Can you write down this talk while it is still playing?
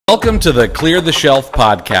Welcome to the Clear the Shelf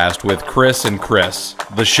podcast with Chris and Chris,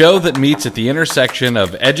 the show that meets at the intersection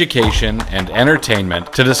of education and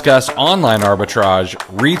entertainment to discuss online arbitrage,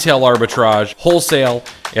 retail arbitrage, wholesale,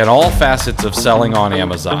 and all facets of selling on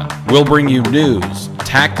Amazon. We'll bring you news,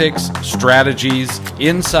 tactics, strategies,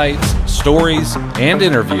 insights, stories, and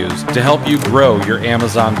interviews to help you grow your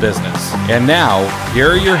Amazon business. And now,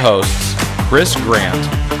 here are your hosts, Chris Grant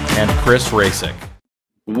and Chris Rasick.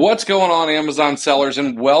 What's going on, Amazon sellers,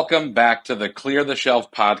 and welcome back to the Clear the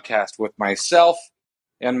Shelf podcast with myself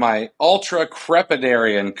and my ultra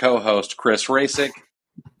crepidarian co-host, Chris Rasick.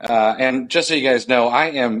 And just so you guys know, I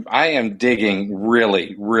am digging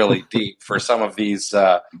really deep for some of these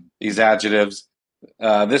adjectives.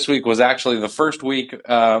 This week was actually the first week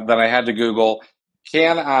that I had to Google,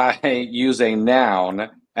 can I use a noun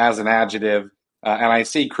as an adjective? And I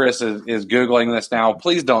see Chris is Googling this now.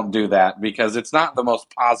 Please don't do that because it's not the most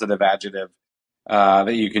positive adjective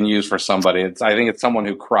that you can use for somebody. I think it's someone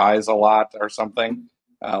who cries a lot or something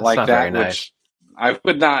like that. Very nice.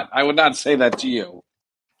 Which I would not say that to you.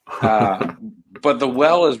 But the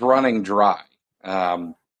well is running dry.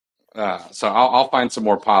 So I'll find some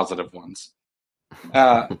more positive ones.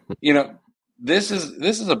 This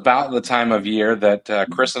is about the time of year that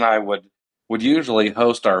Chris and I would usually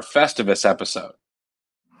host our Festivus episode.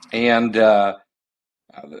 And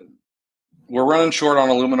we're running short on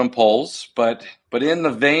aluminum poles, but in the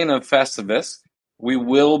vein of Festivus, we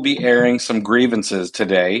will be airing some grievances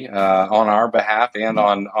today on our behalf and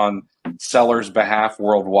on sellers' behalf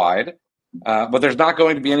worldwide. But there's not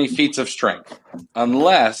going to be any feats of strength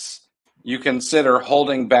unless you consider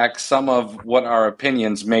holding back some of what our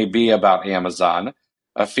opinions may be about Amazon,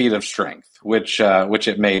 a feat of strength, which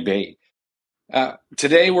it may be.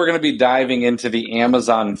 Today, we're going to be diving into the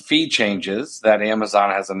Amazon fee changes that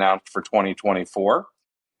Amazon has announced for 2024.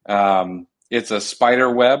 It's a spider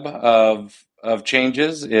web of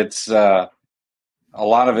changes. It's a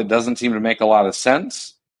lot of it doesn't seem to make a lot of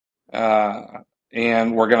sense.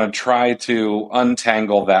 And we're going to try to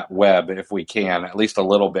untangle that web if we can, at least a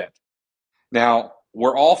little bit. Now,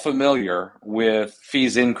 we're all familiar with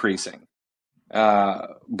fees increasing.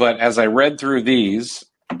 But as I read through these,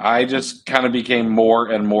 I just kind of became more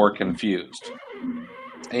and more confused.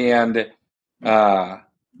 And I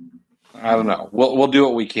don't know. We'll do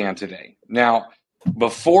what we can today. Now,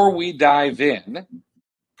 before we dive in,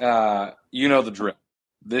 you know the drill.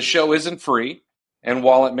 This show isn't free. And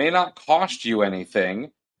while it may not cost you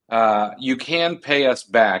anything, you can pay us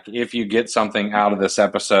back if you get something out of this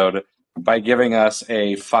episode by giving us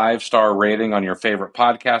a 5-star rating on your favorite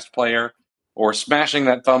podcast player or smashing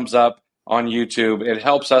that thumbs up on YouTube. It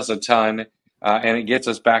helps us a ton, and it gets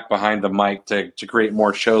us back behind the mic to create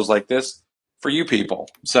more shows like this for you people.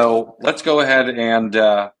 So let's go ahead and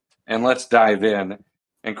let's dive in.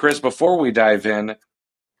 And Chris, before we dive in,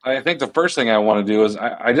 I think the first thing I want to do is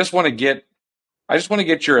I just want to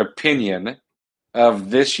get your opinion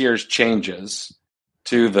of this year's changes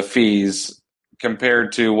to the fees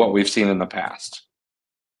compared to what we've seen in the past.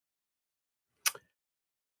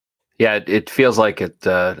 Yeah, it feels like it.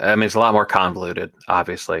 I mean, it's a lot more convoluted,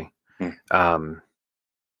 obviously, and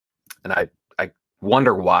I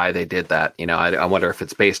wonder why they did that. I wonder if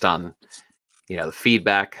it's based on, the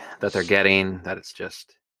feedback that they're getting, that it's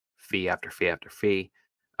just fee after fee after fee.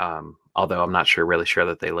 Although I'm not really sure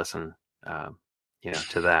that they listen,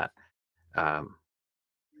 to that.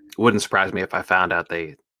 Wouldn't surprise me if I found out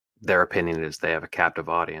their opinion is they have a captive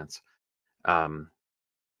audience. So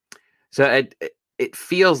it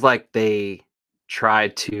feels like they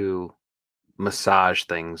tried to massage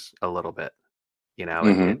things a little bit,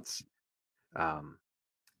 It's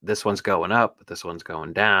this one's going up, this one's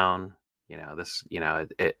going down,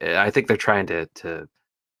 I think they're trying to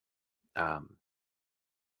I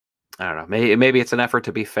don't know, maybe it's an effort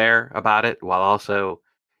to be fair about it while also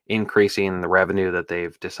increasing the revenue that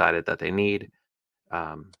they've decided that they need,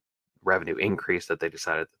 revenue increase that they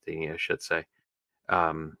decided that they need, I should say.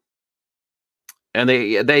 And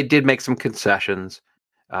they did make some concessions,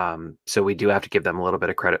 so we do have to give them a little bit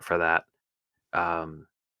of credit for that. I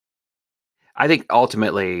think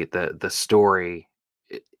ultimately the story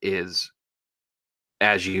is,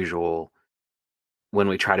 as usual, when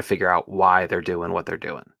we try to figure out why they're doing what they're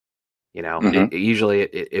doing. Usually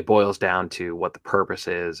it boils down to what the purpose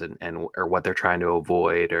is and or what they're trying to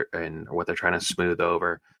avoid or what they're trying to smooth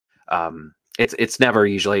over. It's never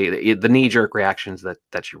usually the knee-jerk reactions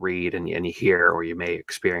that you read and you hear or you may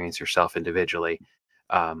experience yourself individually.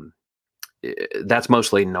 That's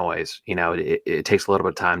mostly noise. It takes a little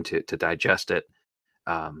bit of time to digest it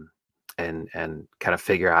and kind of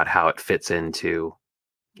figure out how it fits into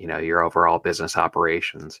your overall business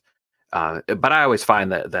operations. But I always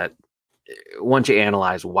find that once you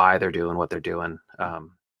analyze why they're doing what they're doing,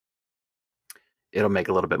 it'll make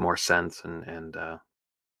a little bit more sense. And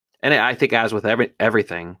I think, as with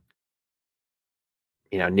everything,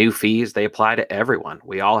 new fees, they apply to everyone.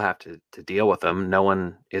 We all have to deal with them. No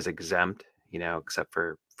one is exempt, except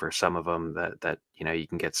for some of them that you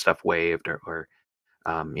can get stuff waived, or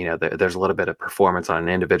there's a little bit of performance on an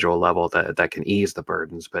individual level that can ease the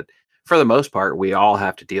burdens. But for the most part, we all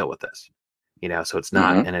have to deal with this, so it's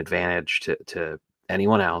not an advantage to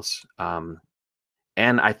anyone else.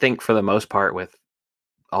 And I think for the most part, with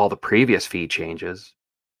all the previous fee changes,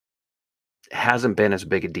 it hasn't been as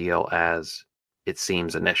big a deal as it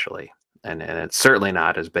seems initially. And it's certainly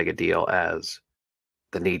not as big a deal as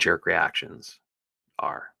the knee-jerk reactions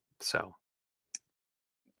are. So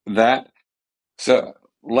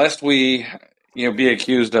lest we be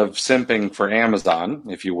accused of simping for Amazon,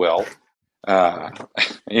 if you will, that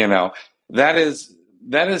is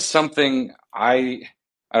something I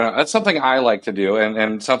don't know, that's something I like to do,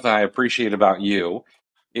 and something I appreciate about you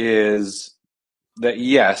is that,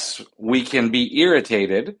 yes, we can be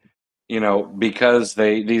irritated, because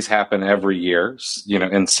these happen every year,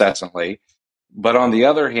 incessantly. But on the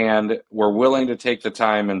other hand, we're willing to take the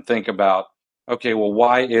time and think about, okay, well,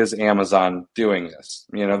 why is Amazon doing this?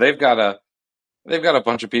 They've got a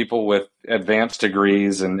bunch of people with advanced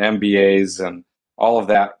degrees and MBAs and all of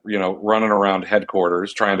that, running around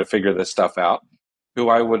headquarters trying to figure this stuff out, who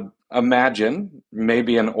I would imagine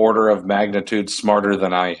maybe an order of magnitude smarter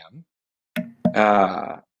than I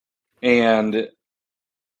am. And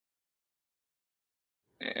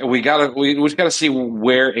we just gotta see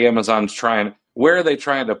where where are they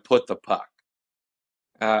trying to put the puck?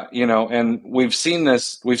 And we've seen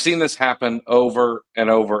this happen over and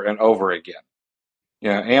over and over again.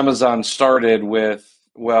 Amazon started with,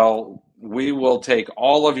 well, we will take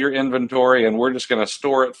all of your inventory and we're just going to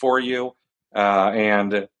store it for you.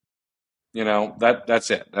 And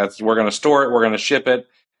that's it. We're going to store it. We're going to ship it.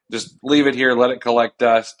 Just leave it here. Let it collect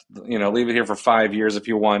dust. Leave it here for 5 years if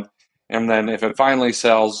you want. And then if it finally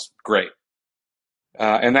sells, great.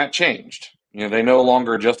 And that changed. They no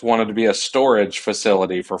longer just wanted to be a storage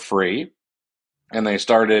facility for free. And they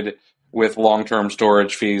started with long-term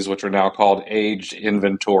storage fees, which are now called aged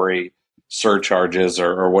inventory surcharges,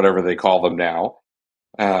 or whatever they call them now.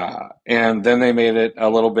 And then they made it a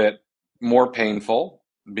little bit more painful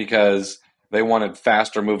because they wanted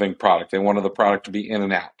faster moving product. They wanted the product to be in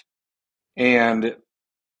and out. And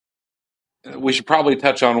we should probably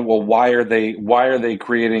touch on, well, why are they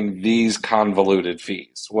creating these convoluted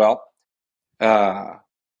fees? Well,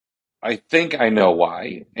 I think I know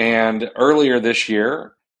why. And earlier this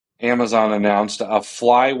year, Amazon announced a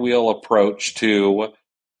flywheel approach to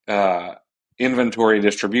inventory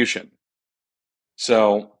distribution.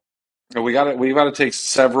 So we've got to take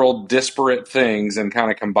several disparate things and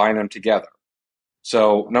kind of combine them together.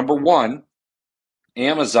 So number one,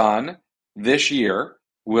 Amazon this year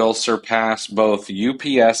will surpass both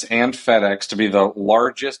UPS and FedEx to be the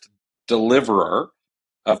largest deliverer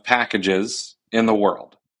of packages in the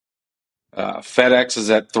world. FedEx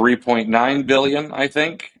is at 3.9 billion, I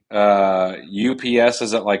think. UPS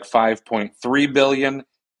is at like 5.3 billion.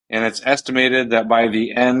 And it's estimated that by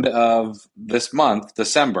the end of this month,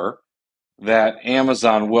 December, that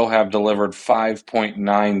Amazon will have delivered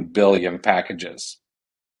 5.9 billion packages,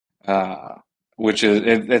 which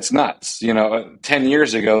it's nuts. 10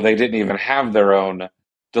 years ago, they didn't even have their own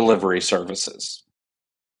delivery services.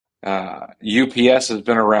 UPS has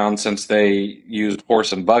been around since they used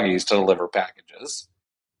horse and buggies to deliver packages,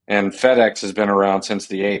 and FedEx has been around since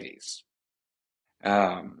the 80s.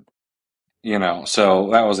 So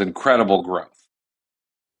that was incredible growth.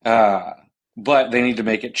 But they need to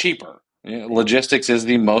make it cheaper. Logistics is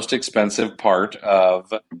the most expensive part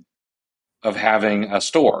of having a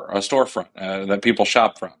storefront that people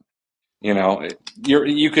shop from.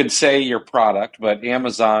 You could say your product, but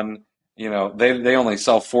Amazon, they only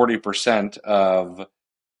sell 40% of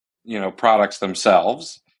products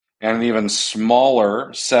themselves, and an even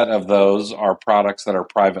smaller set of those are products that are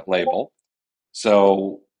private label.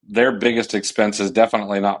 So their biggest expense is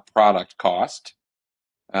definitely not product cost.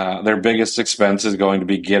 Their biggest expense is going to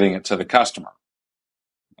be getting it to the customer.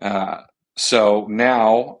 So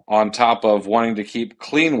now, on top of wanting to keep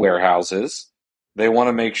clean warehouses, they want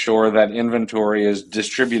to make sure that inventory is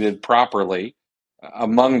distributed properly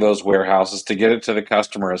among those warehouses to get it to the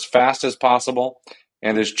customer as fast as possible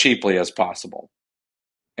and as cheaply as possible.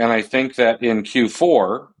 And I think that in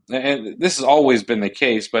Q4, and this has always been the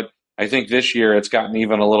case, but I think this year it's gotten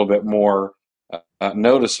even a little bit more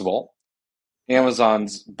noticeable.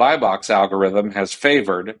 Amazon's buy box algorithm has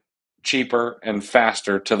favored cheaper and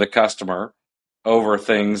faster to the customer over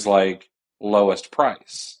things like lowest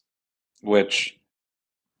price, which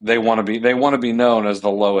they want to be known as the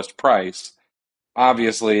lowest price.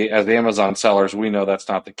 Obviously, as Amazon sellers, we know that's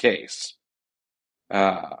not the case.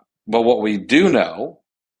 But what we do know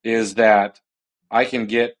is that I can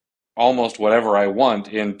get almost whatever I want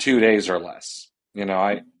in 2 days or less.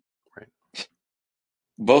 Right.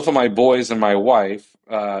 Both of my boys and my wife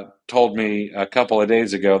told me a couple of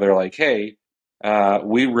days ago, they're like, hey,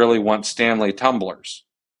 we really want Stanley tumblers.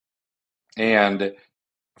 And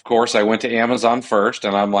of course, I went to Amazon first,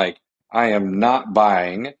 and I'm like, I am not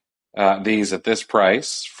buying these at this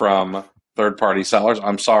price from third party sellers.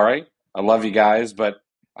 I'm sorry. I love you guys, but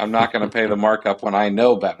I'm not going to pay the markup when I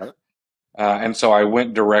know better. And so I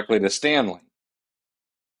went directly to Stanley.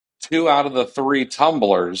 2 out of the 3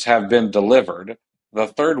 tumblers have been delivered. The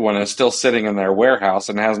third one is still sitting in their warehouse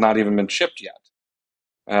and has not even been shipped yet.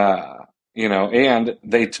 And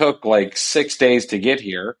they took like 6 days to get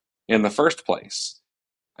here in the first place.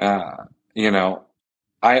 Uh, you know,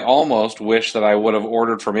 I almost wish that I would have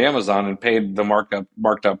ordered from Amazon and paid the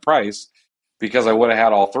marked up price because I would have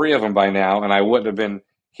had all 3 of them by now, and I wouldn't have been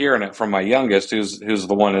hearing it from my youngest, who's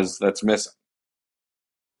the one that's missing.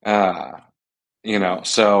 Uh,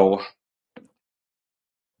 so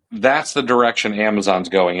that's the direction Amazon's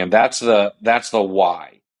going, and that's the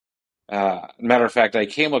why. Matter of fact, I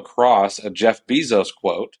came across a Jeff Bezos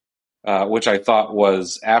quote, which I thought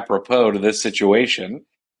was apropos to this situation.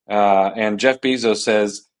 And Jeff Bezos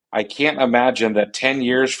says, I can't imagine that 10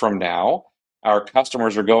 years from now, our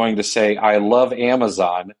customers are going to say, I love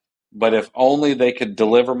Amazon, but if only they could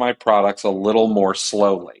deliver my products a little more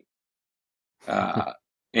slowly.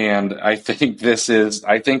 And I think this is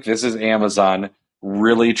Amazon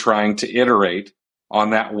really trying to iterate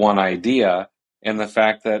on that one idea and the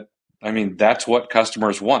fact that, I mean, that's what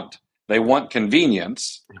customers want. They want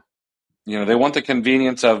convenience. They want the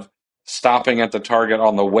convenience of stopping at the Target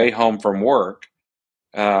on the way home from work,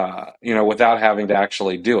 without having to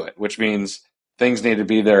actually do it, which means things need to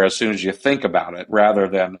be there as soon as you think about it rather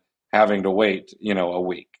than having to wait, a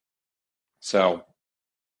week. So,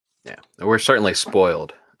 Yeah, we're certainly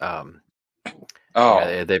spoiled.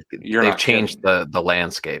 oh, They've you're not changed kidding. the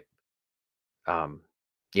landscape.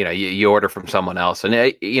 You order from someone else, and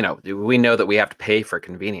we know that we have to pay for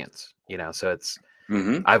convenience. So it's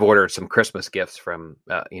Mm-hmm. I've ordered some Christmas gifts from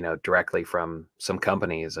directly from some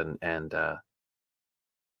companies, and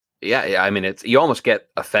yeah, I mean you almost get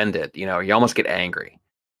offended. You almost get angry.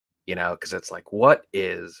 Because it's like, what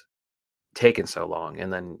is taking so long?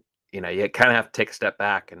 And then you kind of have to take a step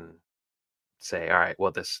back and say, all right,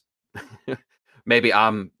 well, this maybe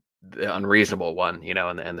I'm the unreasonable one,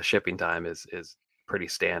 and the shipping time is pretty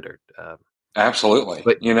standard. Absolutely.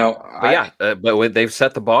 But yeah, but when they've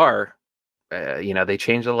set the bar, they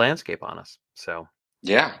change the landscape on us. So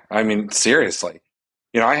Yeah, I mean, seriously.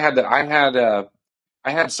 I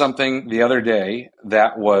had something the other day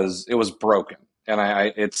that it was broken,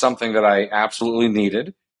 and it's something that I absolutely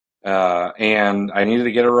needed, and I needed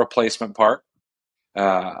to get a replacement part.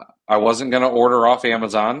 I wasn't going to order off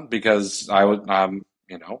Amazon because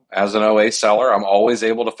as an OA seller, I'm always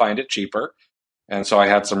able to find it cheaper, and so I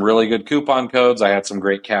had some really good coupon codes. I had some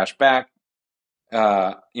great cash back.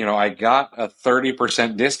 I got a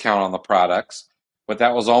 30% discount on the products, but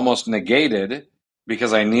that was almost negated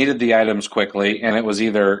because I needed the items quickly, and it was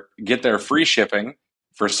either get their free shipping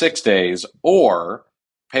for 6 days or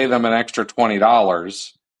pay them an extra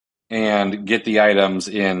 $20 and get the items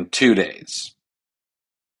in 2 days.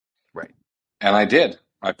 right. And I did.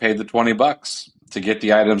 I paid the $20 to get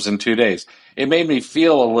the items in 2 days. It made me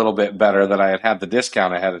feel a little bit better that I had the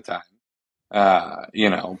discount ahead of time.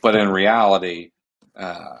 But in reality,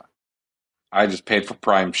 uh, I just paid for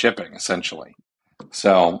prime shipping essentially.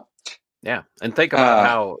 So, Yeah, and think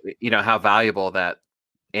about uh, how valuable that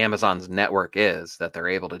Amazon's network is, that they're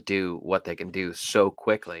able to do what they can do so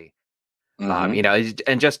quickly. mhm.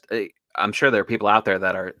 And just I'm sure there are people out there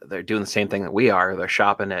they're doing the same thing that we are. They're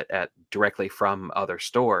shopping at directly from other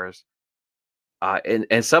stores.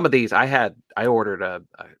 And some of these I ordered a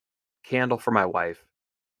candle for my wife.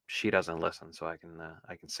 She doesn't listen, so I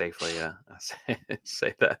can safely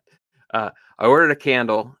say that. I ordered a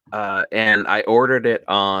candle, and I ordered it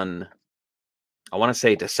on, I want to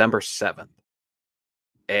say, December 7th.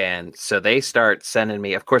 And so they start sending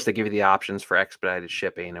me, of course, they give you the options for expedited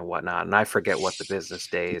shipping and whatnot. And I forget what the business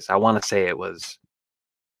days, I want to say it was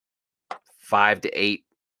 5 to 8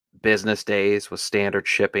 business days with standard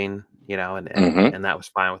shipping, and Mhm. that was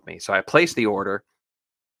fine with me. So I placed the order,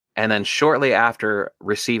 And then shortly after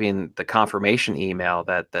receiving the confirmation email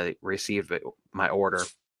that they received my order,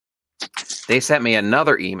 they sent me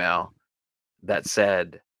another email that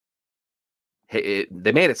said, hey,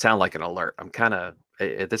 they made it sound like an alert. I'm kind of,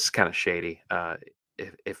 this is kind of shady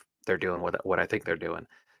if they're doing what I think they're doing.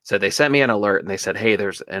 So they sent me an alert and they said, hey,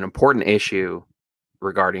 there's an important issue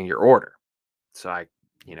regarding your order. So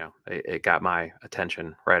it got my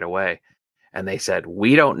attention right away. And they said,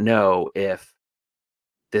 we don't know if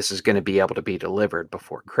this is going to be able to be delivered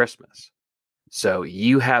before Christmas. So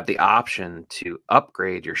you have the option to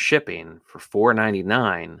upgrade your shipping for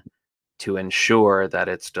 $4.99 to ensure that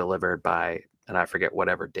it's delivered by, and I forget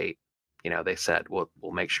whatever date, they said we'll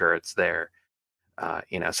make sure it's there.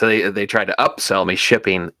 So they tried to upsell me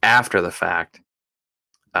shipping after the fact.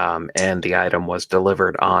 And the item was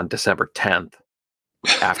delivered on December 10th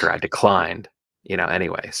after I declined,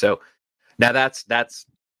 anyway. So now that's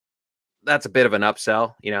a bit of an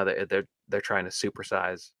upsell. They're trying to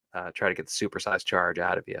supersize, try to get the supersize charge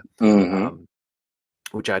out of you,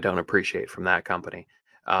 which I don't appreciate from that company.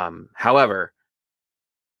 However,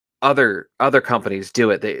 other companies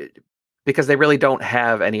do it because they really don't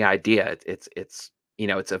have any idea. It's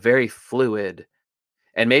it's a very fluid,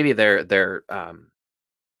 and maybe they're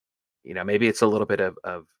maybe it's a little bit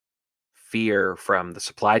of fear from the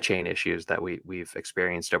supply chain issues that we've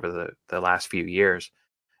experienced over the last few years.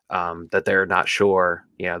 That they're not sure,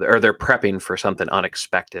 or they're prepping for something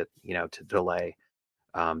unexpected, to delay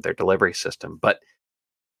their delivery system. But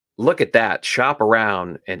look at that, shop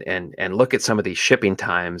around and look at some of these shipping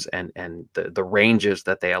times and the ranges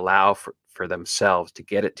that they allow for themselves to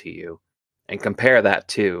get it to you, and compare that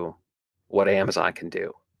to what Amazon can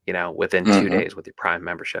do, within 2 days with your Prime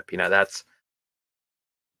membership.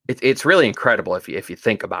 It's really incredible if you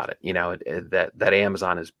think about it, that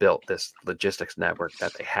Amazon has built this logistics network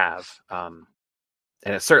that they have, and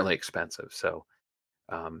it's certainly expensive. So,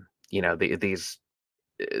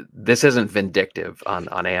 this isn't vindictive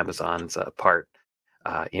on Amazon's part,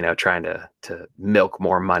 trying to milk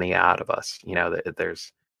more money out of us.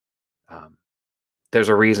 There's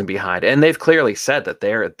a reason behind it, and they've clearly said that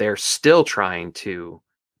they're still trying to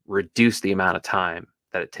reduce the amount of time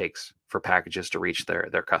that it takes for packages to reach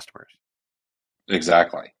their customers.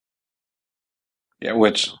 Exactly. Yeah,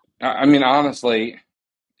 which I mean, honestly,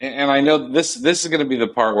 and I know this is going to be the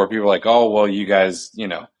part where people are like, oh, well, you guys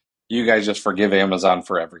just forgive Amazon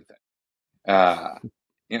for everything. Uh,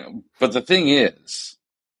 but the thing is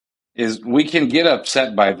we can get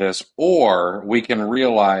upset by this, or we can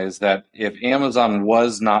realize that if Amazon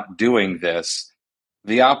was not doing this,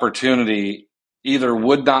 the opportunity either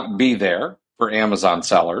would not be there for Amazon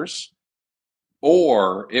sellers,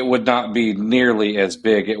 or it would not be nearly as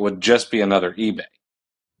big. It would just be another eBay.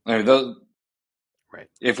 I mean, Right.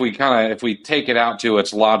 if we take it out to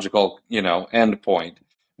its logical, end point,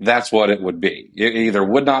 that's what it would be. It either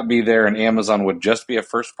would not be there, and Amazon would just be a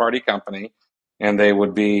first party company, and they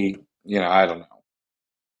would be, I don't know,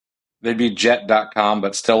 they'd be jet.com,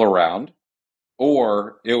 but still around,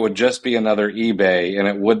 or it would just be another eBay, and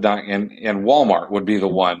it would not, and Walmart would be the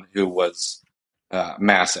one who was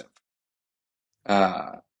massive.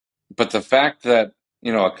 But the fact that,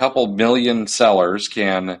 a couple million sellers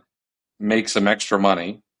can make some extra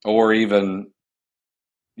money, or even,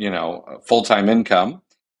 full-time income,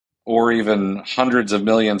 or even hundreds of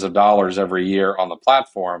millions of dollars every year on the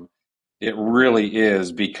platform, it really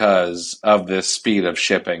is because of this speed of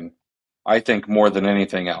shipping. I think more than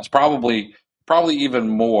anything else, probably even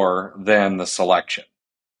more than the selection.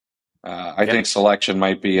 I think selection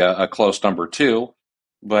might be a close number two,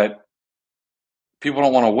 but people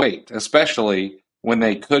don't want to wait, especially when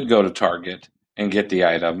they could go to Target and get the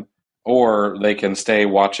item, or they can stay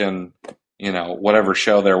watching, whatever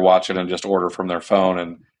show they're watching and just order from their phone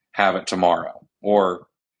and have it tomorrow. Or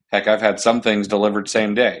heck, I've had some things delivered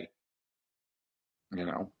same day.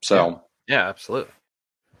 So yeah, absolutely.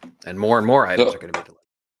 And more items are going to be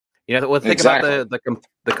delivered. Think exactly. about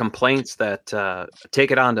the complaints that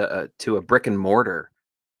take it on to a brick and mortar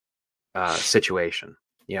situation.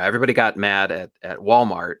 Everybody got mad at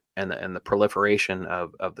Walmart and the proliferation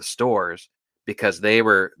of the stores because they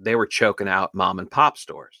were choking out mom and pop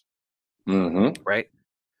stores. Right.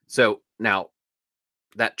 So now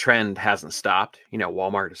that trend hasn't stopped.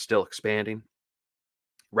 Walmart is still expanding.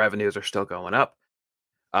 Revenues are still going up.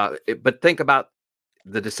 But think about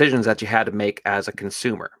the decisions that you had to make as a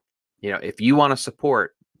consumer. If you want to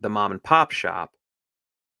support the mom and pop shop,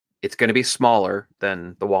 it's going to be smaller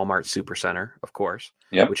than the Walmart Supercenter, of course,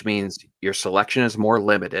 which means your selection is more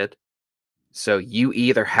limited. So you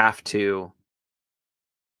either have to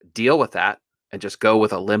deal with that and just go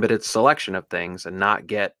with a limited selection of things and not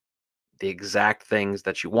get the exact things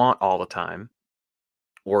that you want all the time,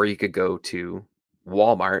 or you could go to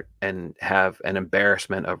Walmart and have an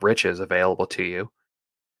embarrassment of riches available to you,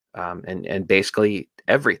 and basically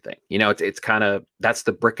everything. It's kind of, that's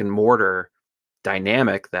the brick and mortar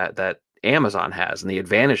dynamic that Amazon has, and the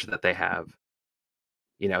advantage that they have.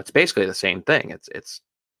 It's basically the same thing. It's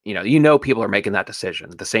people are making that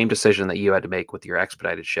decision, the same decision that you had to make with your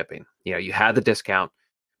expedited shipping. You had the discount,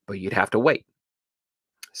 but you'd have to wait.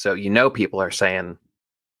 So people are saying,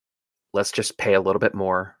 let's just pay a little bit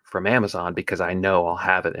more from Amazon because I know I'll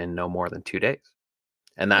have it in no more than 2 days.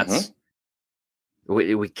 And that's,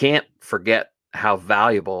 we can't forget how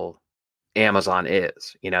valuable Amazon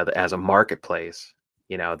is, as a marketplace,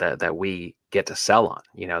 that we get to sell on.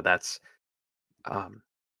 That's,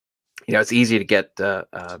 it's easy to get,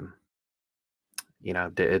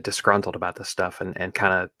 disgruntled about this stuff and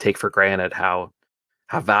kind of take for granted how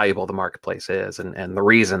valuable the marketplace is, and the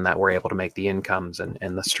reason that we're able to make the incomes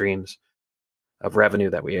and the streams of revenue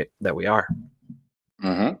that we are.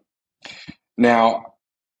 Mm-hmm. Now,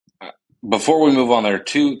 before we move on, there are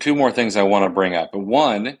two more things I want to bring up.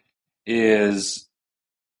 One is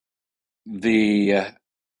the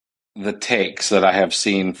takes that I have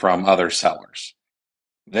seen from other sellers.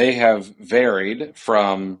 They have varied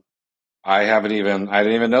from I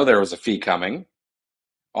didn't even know there was a fee coming,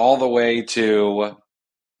 all the way to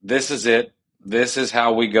this is it. This is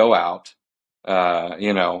how we go out.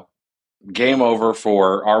 Game over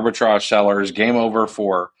for arbitrage sellers, game over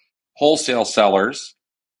for wholesale sellers,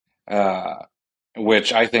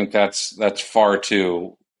 which I think that's far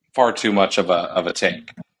too much of a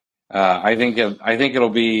take. I think it'll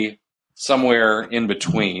be somewhere in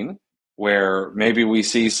between, where maybe we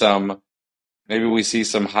see some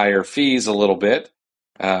higher fees a little bit,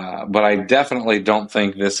 but I definitely don't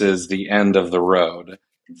think this is the end of the road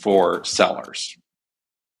for sellers.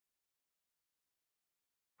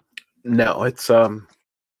 No, it's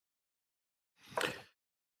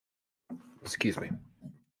excuse me.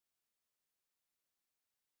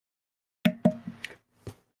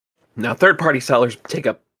 Now, third-party sellers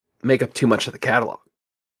make up too much of the catalog.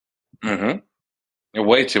 Mm-hmm.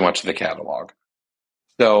 Way too much of the catalog.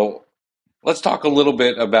 So let's talk a little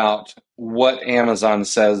bit about what Amazon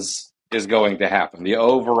says is going to happen, the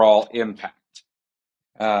overall impact.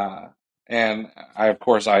 And of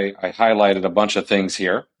course, I highlighted a bunch of things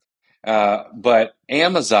here. But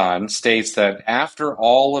Amazon states that after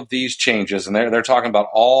all of these changes, and they're talking about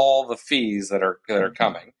all the fees that are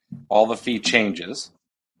coming, all the fee changes.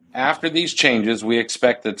 After these changes, we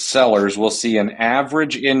expect that sellers will see an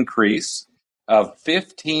average increase of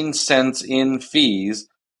 15 cents in fees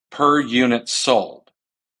per unit sold.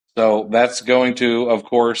 So that's going to, of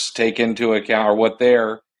course, take into account, or what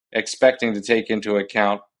they're expecting to take into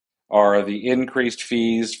account are the increased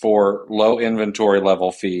fees for low inventory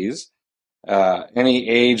level fees, any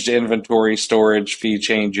aged inventory storage fee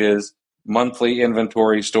changes, monthly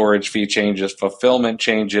inventory storage fee changes, fulfillment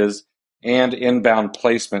changes, and inbound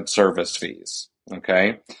placement service fees.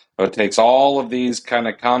 Okay, so it takes all of these kind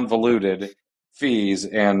of convoluted fees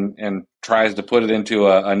and tries to put it into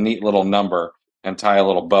a neat little number and tie a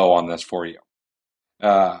little bow on this for you.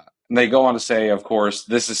 And they go on to say, of course,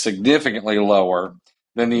 this is significantly lower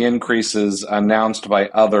than the increases announced by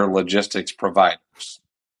other logistics providers.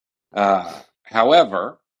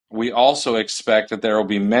 However, we also expect that there will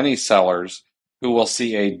be many sellers who will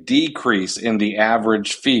see a decrease in the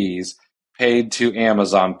average fees paid to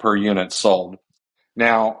Amazon per unit sold.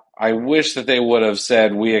 Now, I wish that they would have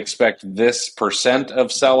said we expect this percent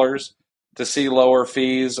of sellers to see lower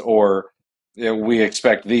fees, or we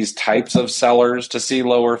expect these types of sellers to see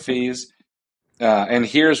lower fees. And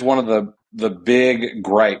here's one of the big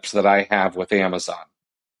gripes that I have with Amazon.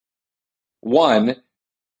 One,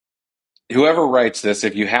 whoever writes this,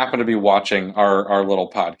 if you happen to be watching our little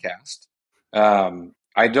podcast,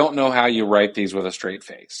 I don't know how you write these with a straight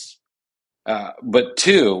face. But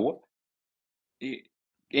two,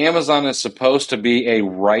 Amazon is supposed to be a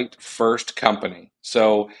right first company.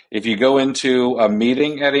 So if you go into a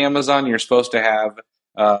meeting at Amazon, you're supposed to have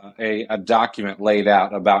a document laid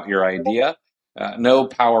out about your idea, no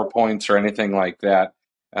PowerPoints or anything like that.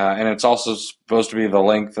 And it's also supposed to be the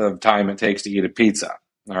length of time it takes to eat a pizza.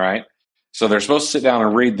 All right. So they're supposed to sit down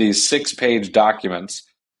and read these 6-page documents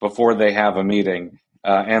before they have a meeting.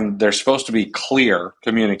 And they're supposed to be clear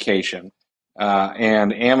communication.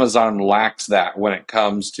 And Amazon lacks that when it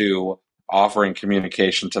comes to offering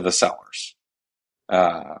communication to the sellers.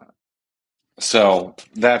 So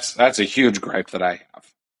that's a huge gripe that I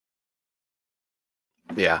have.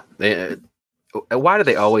 Yeah. Why do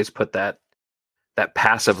they always put that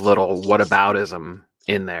passive little whataboutism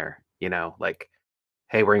in there? like,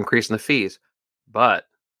 hey, we're increasing the fees, but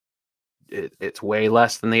it's way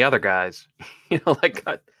less than the other guys. Like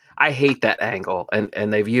I hate that angle,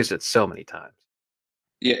 and they've used it so many times.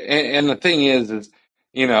 Yeah, and the thing is,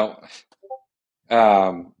 you know,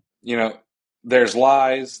 um, you know, there's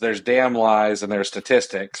lies, there's damn lies, and there's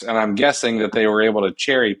statistics, and I'm guessing that they were able to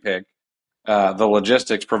cherry pick the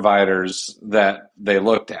logistics providers that they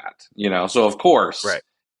looked at. So of course Right.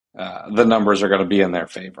 the numbers are going to be in their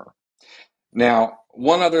favor. Now,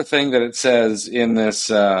 one other thing that it says in this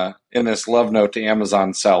love note to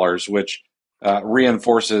Amazon sellers, which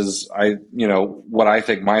reinforces what I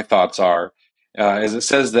think my thoughts are, is it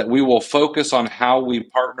says that we will focus on how we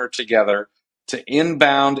partner together to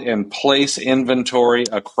inbound and place inventory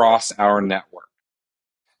across our network.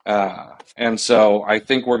 And so I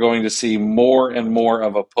think we're going to see more and more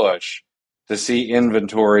of a push to see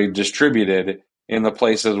inventory distributed in the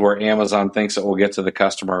places where Amazon thinks it will get to the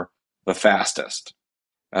customer the fastest.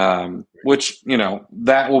 Which,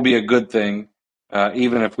 that will be a good thing,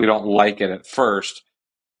 even if we don't like it at first.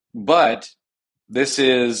 But this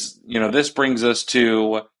brings us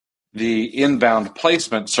to the inbound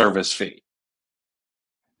placement service fee.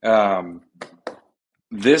 Um,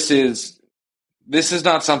 this is this is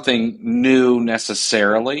not something new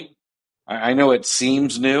necessarily. I know it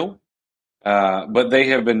seems new, but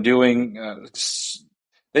they've been doing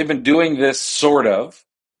this sort of,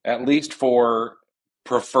 at least for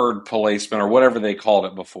preferred placement or whatever they called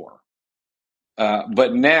it before.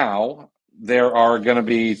 But now there are going to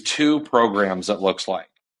be two programs. It looks like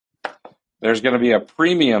there's going to be a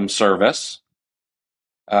premium service,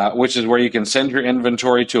 which is where you can send your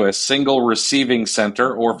inventory to a single receiving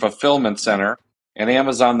center or fulfillment center, and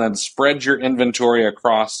Amazon then spreads your inventory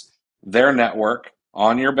across their network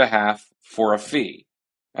on your behalf for a fee.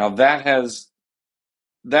 Now that has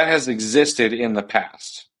existed in the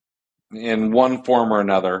past in one form or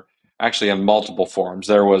another, actually in multiple forms.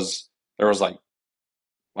 There was like,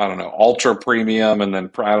 I don't know, ultra premium, and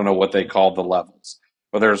then I don't know what they called the levels.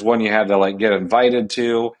 But there's one you had to like get invited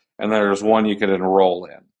to, and there's one you could enroll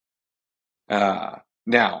in.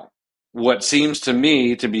 Now, what seems to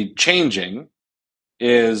me to be changing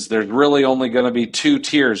is there's really only going to be two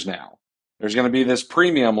tiers now. There's going to be this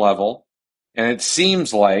premium level, and it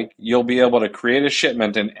seems like you'll be able to create a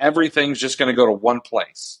shipment and everything's just going to go to one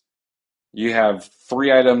place. You have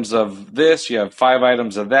 3 items of this, you have 5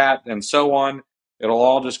 items of that, and so on. It'll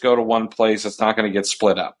all just go to one place. It's not going to get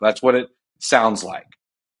split up. That's what it sounds like.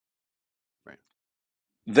 Right.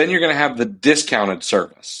 Then you're going to have the discounted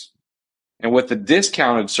service. And with the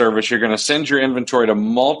discounted service, you're going to send your inventory to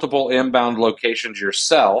multiple inbound locations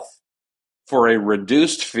yourself for a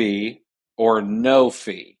reduced fee or no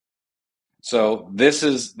fee. So this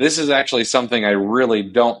is actually something I really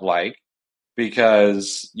don't like,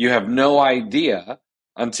 because you have no idea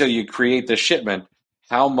until you create the shipment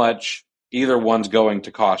how much either one's going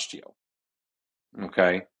to cost you.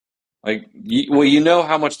 Okay? You know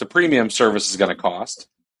how much the premium service is going to cost,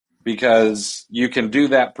 because you can do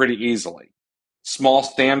that pretty easily. Small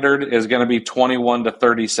standard is going to be 21 to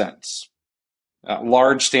 30 cents.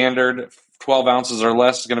 Large standard, 12 ounces or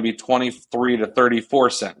less, is going to be 23 to 34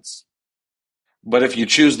 cents. But if you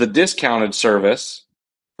choose the discounted service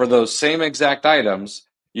for those same exact items,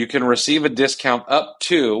 you can receive a discount up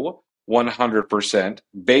to 100%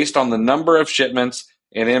 based on the number of shipments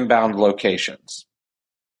and inbound locations.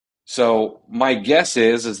 So my guess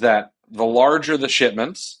is that the larger the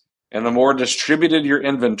shipments and the more distributed your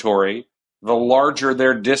inventory, the larger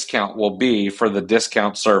their discount will be for the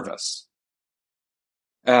discount service.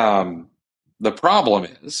 The problem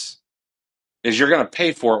is you're going to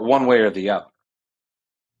pay for it one way or the other.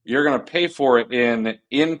 You're going to pay for it in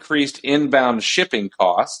increased inbound shipping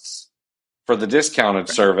costs for the discounted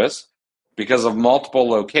service because of multiple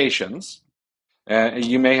locations.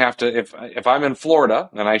 You may have to, if I'm in Florida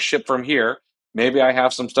and I ship from here, maybe I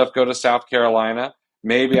have some stuff go to South Carolina.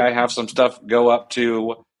 Maybe I have some stuff go up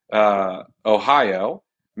to Ohio.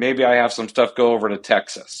 Maybe I have some stuff go over to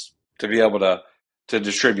Texas to be able to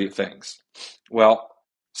distribute things. Well,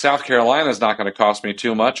 South Carolina is not going to cost me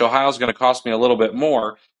too much. Ohio is going to cost me a little bit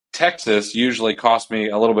more. Texas usually costs me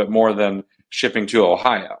a little bit more than shipping to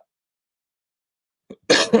Ohio.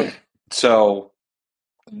 So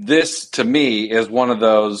this, to me, is one of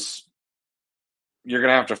those you're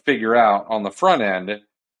going to have to figure out on the front end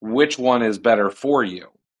which one is better for you.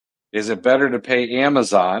 Is it better to pay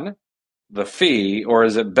Amazon the fee, or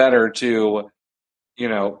is it better to,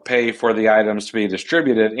 pay for the items to be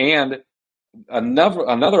distributed? And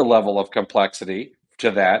another level of complexity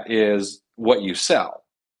to that is what you sell.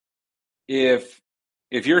 If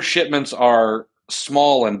your shipments are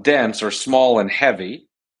small and dense or small and heavy,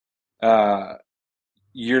 uh,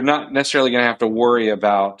 you're not necessarily going to have to worry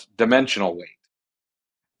about dimensional weight.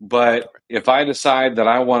 But if I decide that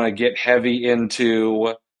I want to get heavy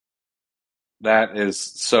into, that is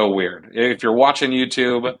so weird. If you're watching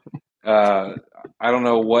YouTube, uh, I don't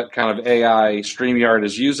know what kind of AI StreamYard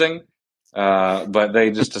is using, but they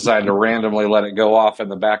just decide to randomly let it go off in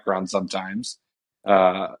the background sometimes.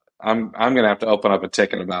 I'm going to have to open up a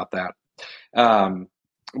ticket about that.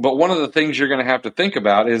 But one of the things you're going to have to think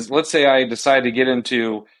about is, let's say I decide to get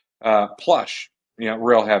into plush,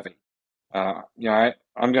 real heavy.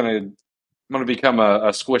 I'm going to become a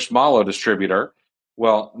Squishmallow distributor.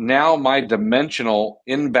 Well, now my dimensional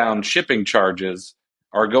inbound shipping charges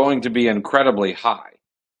are going to be incredibly high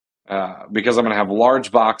because I'm going to have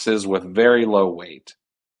large boxes with very low weight.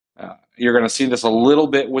 You're going to see this a little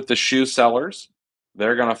bit with the shoe sellers.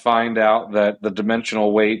 They're going to find out that the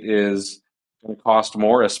dimensional weight is going to cost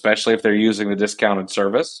more, especially if they're using the discounted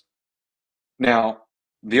service. Now,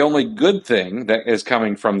 the only good thing that is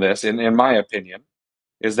coming from this, in my opinion,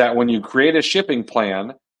 is that when you create a shipping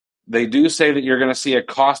plan, they do say that you're going to see a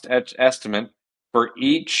cost estimate for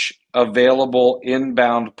each available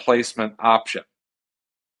inbound placement option.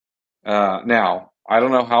 Now, I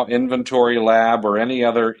don't know how Inventory Lab or any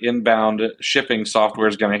other inbound shipping software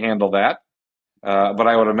is going to handle that, but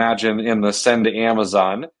I would imagine in the send to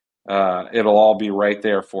Amazon, it'll all be right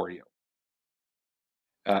there for you.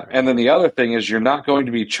 And then the other thing is, you're not going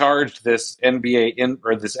to be charged this or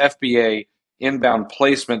this FBA inbound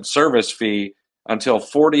placement service fee until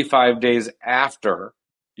 45 days after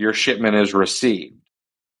your shipment is received.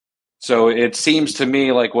 So it seems to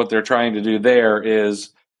me like what they're trying to do there is,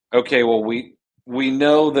 okay, well, we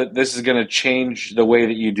know that this is going to change the way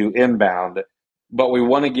that you do inbound, but we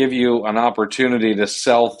want to give you an opportunity to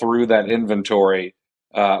sell through that inventory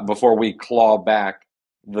before we claw back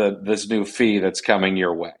this new fee that's coming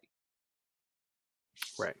your way.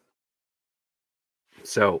 Right.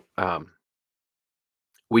 So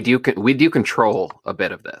we do control a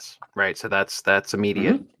bit of this, right? So that's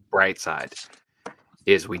immediate bright side.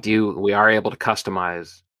 Is we are able to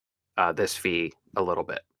customize this fee a little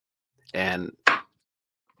bit. And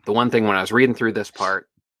the one thing when I was reading through this part,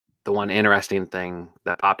 the one interesting thing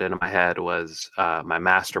that popped into my head was my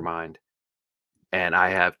mastermind. And I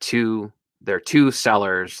have there are two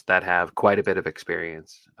sellers that have quite a bit of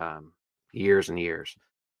experience, years and years.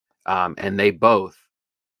 And they both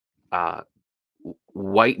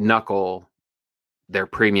white knuckle their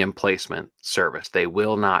premium placement service. They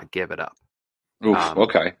will not give it up. Oof,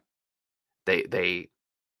 okay. They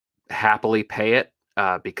happily pay it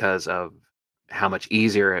because of how much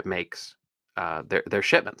easier it makes their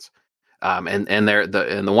shipments. And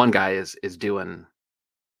the one guy is doing,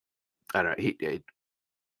 I don't know,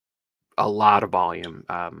 a lot of volume,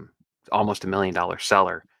 almost $1 million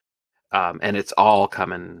seller, and it's all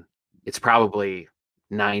coming. It's probably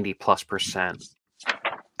 90+%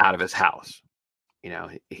 out of his house.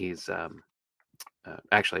 He's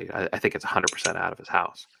actually, I think it's 100% out of his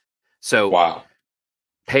house. So wow.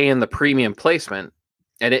 Paying the premium placement,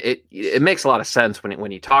 and it makes a lot of sense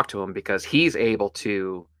when you talk to him, because he's able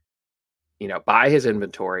to, buy his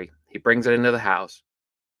inventory. He brings it into the house,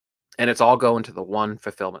 and it's all going to the one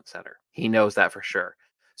fulfillment center. He knows that for sure.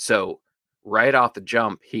 So right off the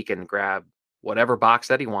jump, he can grab whatever box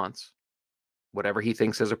that he wants, whatever he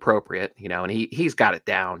thinks is appropriate, and he's got it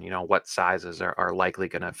down, what sizes are likely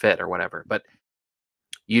going to fit or whatever. But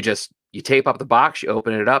you tape up the box, you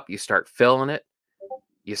open it up, you start filling it,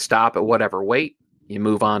 you stop at whatever weight, you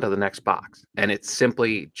move on to the next box. And it's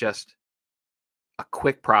simply just a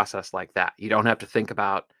quick process like that. You don't have to think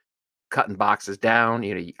about cutting boxes down.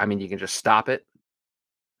 You can just stop it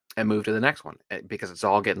and move to the next one, because it's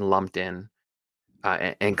all getting lumped in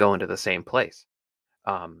and going to the same place.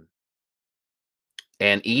 And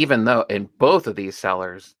even though in both of these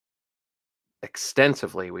sellers,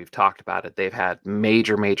 extensively, we've talked about it, they've had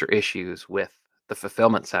major issues with the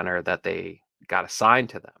fulfillment center that they got assigned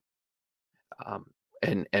to them.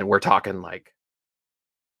 And we're talking like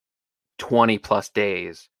 20+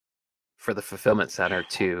 days for the fulfillment center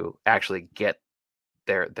to actually get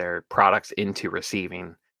their products into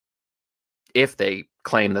receiving, if they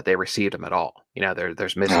claim that they received them at all.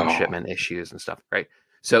 There's missing shipment issues and stuff, right?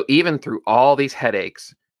 So even through all these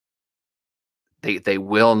headaches, they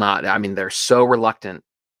will not. They're so reluctant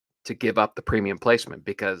to give up the premium placement,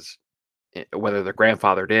 because whether they're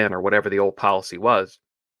grandfathered in or whatever the old policy was,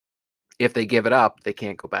 if they give it up, they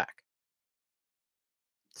can't go back.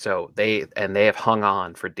 So they have hung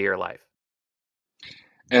on for dear life.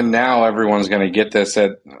 And now everyone's going to get this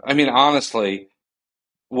honestly,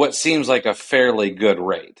 what seems like a fairly good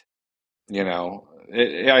rate.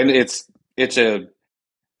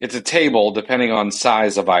 It's a table depending on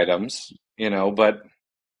size of items, but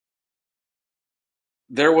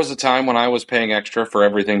there was a time when I was paying extra for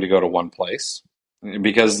everything to go to one place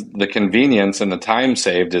because the convenience and the time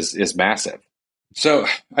saved is massive. So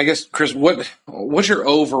I guess, Chris, what's your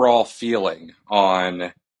overall feeling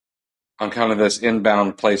on kind of this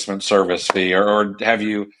inbound placement service fee, or have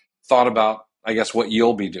you thought about, I guess, what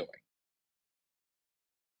you'll be doing?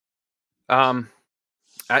 Um,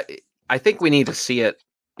 I I think we need to see it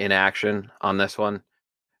in action on this one.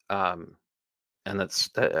 Um, and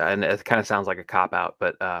it kind of sounds like a cop out,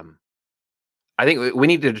 but I think we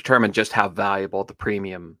need to determine just how valuable the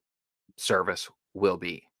premium service will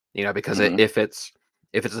be. Because Hmm. if it's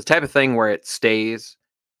the type of thing where it stays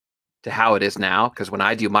to how it is now, because when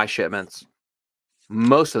I do my shipments,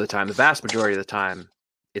 most of the time, the vast majority of the time,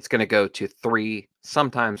 it's going to go to 3,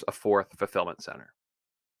 sometimes a 4th fulfillment center.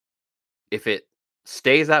 If it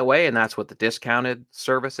stays that way and that's what the discounted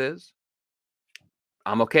service is,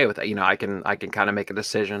 I'm okay with that. I can kind of make a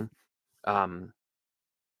decision um,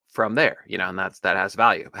 from there, and that has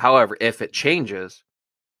value. However, if it changes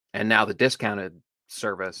and now the discounted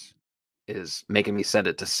service is making me send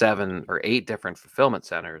it to 7 or 8 different fulfillment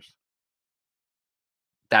centers,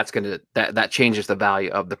 that changes the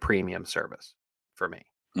value of the premium service for me.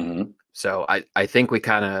 Hmm. So I think we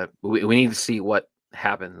need to see what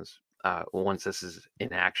happens once this is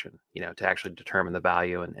in action, to actually determine the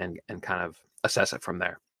value and kind of assess it from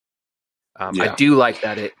there. I Yeah, do like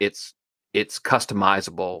that it's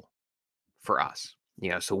customizable for us,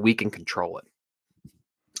 so we can control it.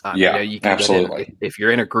 yeah, You can get in absolutely. if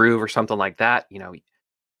you're in a groove or something like that.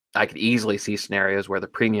 I could easily see scenarios where the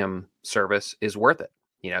premium service is worth it.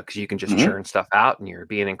 Because you can just Hmm. churn stuff out and you're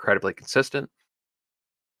being incredibly consistent.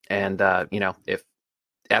 And if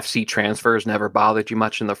FC transfers never bothered you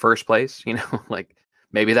much in the first place, like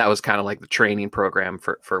maybe that was kind of like the training program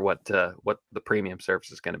for what the premium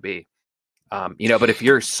service is going to be. But if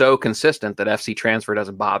you're so consistent that FC transfer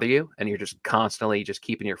doesn't bother you and you're just constantly just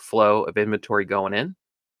keeping your flow of inventory going in,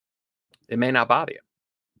 it may not bother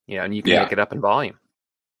you, and you can make Yeah, it up in volume.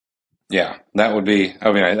 yeah, that would be.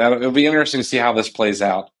 I mean, it would be interesting to see how this plays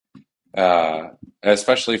out, uh,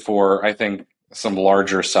 especially for, I think, some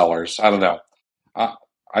larger sellers. I don't know. I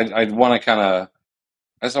I'd want to kind of.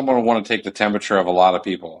 I just want to take the temperature of a lot of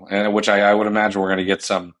people, and which I would imagine we're going to get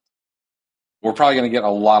some. We're probably going to get a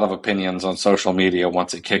lot of opinions on social media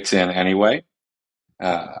once it kicks in anyway.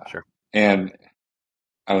 Uh, Sure. and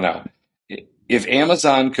I don't know. If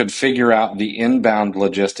Amazon could figure out the inbound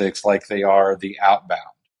logistics like they are the outbound,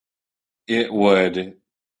 it would,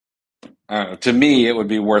 to me, it would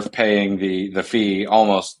be worth paying the fee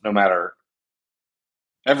almost no matter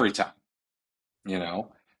every time, you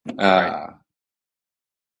know. Right. Uh,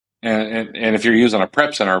 and if you're using a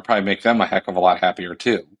prep center, it'll probably make them a heck of a lot happier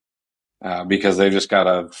too, because they've just got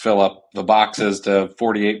to fill up the boxes to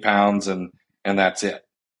 48 pounds and that's it.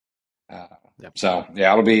 Uh, Yep. so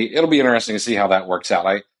yeah, it'll be interesting to see how that works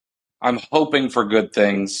out. I'm hoping for good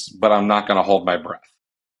things, but I'm not going to hold my breath.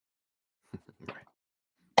 Right.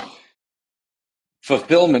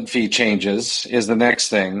 Fulfillment fee changes is the next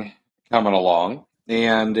thing coming along,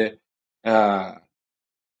 and uh,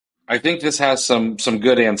 I think this has some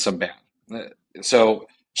good and some bad. So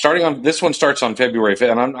starting on this one starts on February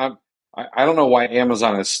 5th, and I don't know why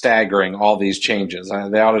Amazon is staggering all these changes.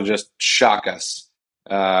 They ought to just shock us,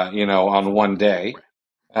 on one day. Right.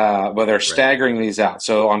 But they're Right. staggering these out.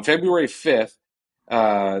 So on February 5th,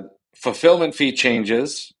 uh, fulfillment fee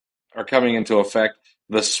changes are coming into effect.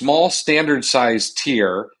 The small standard size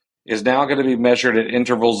tier is now going to be measured at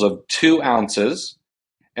intervals of 2 ounces,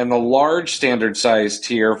 and the large standard size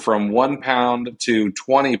tier from 1 pound to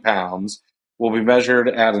 20 pounds will be measured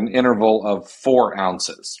at an interval of 4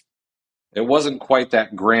 ounces. It wasn't quite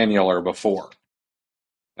that granular before.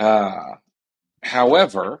 Uh,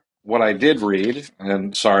 However, what I did read,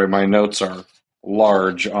 and sorry, my notes are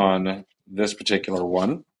large on this particular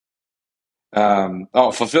one.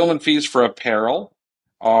 Fulfillment fees for apparel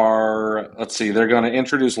are, let's see, they're going to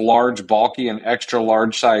introduce large, bulky, and extra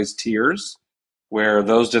large size tiers where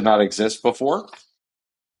those did not exist before.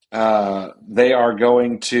 They are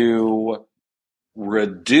going to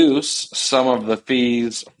reduce some of the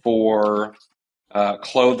fees for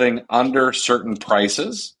clothing under certain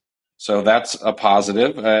prices. So that's a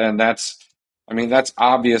positive, and I mean, that's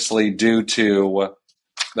obviously due to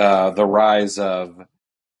the rise of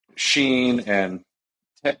Sheen and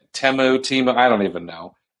Temu. I don't even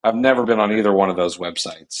know. I've never been on Right. either one of those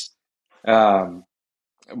websites, um,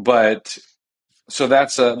 but so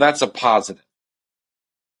that's a positive.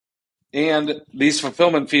 And these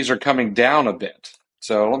fulfillment fees are coming down a bit.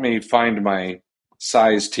 So let me find my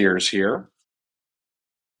size tiers here.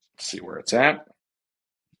 Let's see where it's at.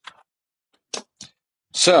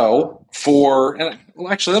 So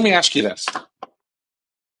actually, let me ask you this.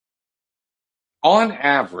 On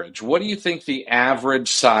average, what do you think the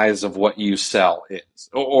average size of what you sell is?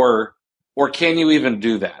 Or can you even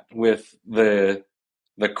do that with the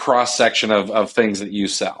cross section of things that you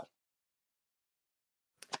sell?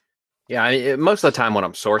 Yeah, most of the time when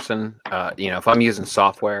I'm sourcing, if I'm using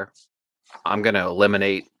software, I'm going to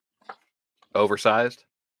eliminate oversized,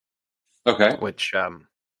 Okay. which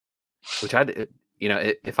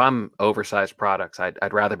if I'm oversized products,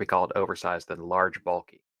 I'd rather be called oversized than large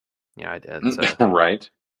bulky. Right.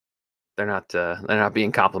 They're not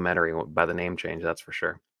being complimentary by the name change, that's for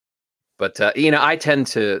sure. But I tend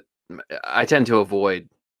to avoid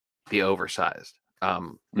the oversized,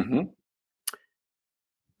 Mm-hmm.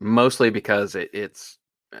 mostly because it's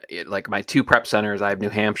like my two prep centers. I have New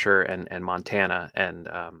Hampshire and Montana, and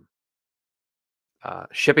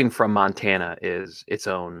shipping from Montana is its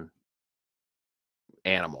own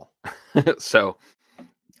animal. So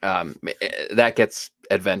that gets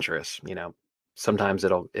adventurous. Sometimes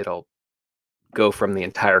it'll go from the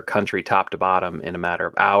entire country top to bottom in a matter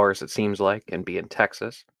of hours, it seems like, and be in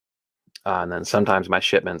Texas. And then sometimes my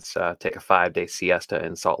shipments take a 5-day siesta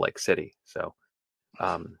in Salt Lake City. So,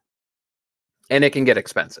 and it can get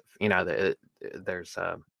expensive. There's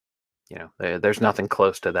nothing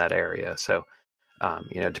close to that area. So,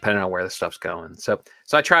 depending on where the stuff's going. So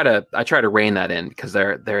I try to rein that in, because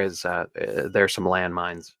there's some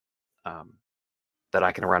landmines that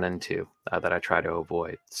I can run into that I try to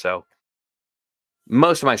avoid. So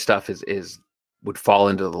most of my stuff would fall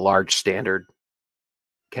into the large standard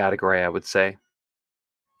category, I would say.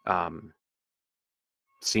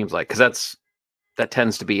 Seems like, because that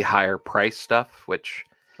tends to be higher price stuff, which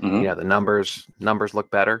Mm-hmm. the numbers look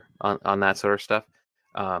better on that sort of stuff.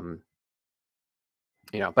 But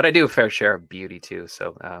I do a fair share of beauty too,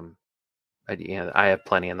 so I have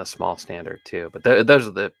plenty in the small standard too. But those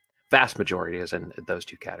are the vast majority is in those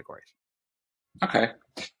two categories. Okay.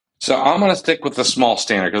 So I'm going to stick with the small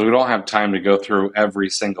standard because we don't have time to go through every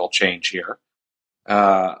single change here.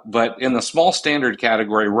 But in the small standard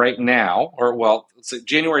category right now, let's say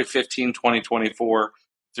January 15, 2024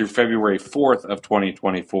 through February 4th of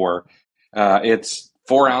 2024, it's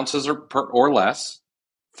 4 ounces or less,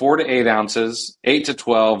 4 to 8 ounces, 8 to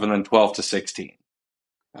 12, and then 12 to 16.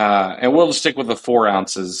 And we'll just stick with the 4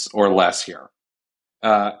 ounces or less here.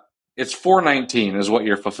 It's $4.19 is what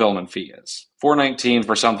your fulfillment fee is. $4.19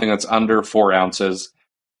 for something that's under 4 ounces.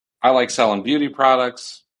 I like selling beauty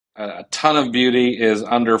products. A ton of beauty is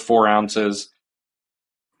under 4 ounces.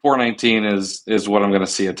 $4.19 is what I'm going to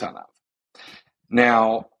see a ton of.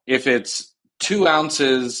 Now, if it's 2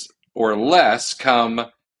 ounces or less come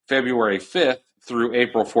February 5th through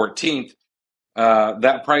April 14th,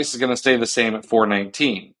 that price is going to stay the same at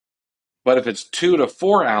 $4.19. But if it's 2 to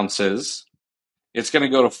 4 ounces, it's going to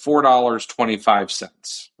go to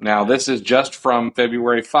 $4.25. Now, this is just from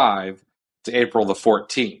February 5 to April the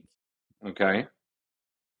 14th. Okay.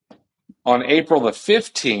 On April the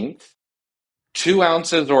 15th, 2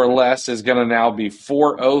 ounces or less is going to now be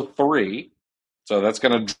 403. So that's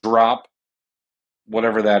going to drop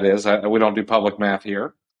whatever that is. We don't do public math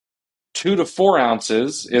here. 2 to 4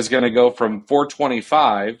 ounces is going to go from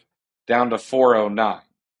 425 down to 409.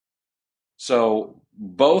 So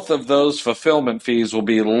both of those fulfillment fees will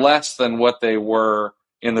be less than what they were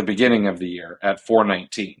in the beginning of the year at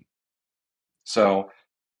 419. So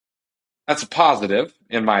that's a positive,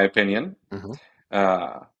 in my opinion. Mm-hmm.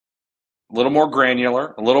 A little more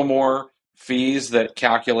granular, a little more fees that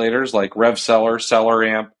calculators like RevSeller,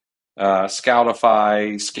 SellerAmp,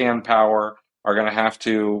 Scoutify, ScanPower are going to have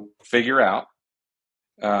to figure out.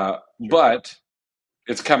 But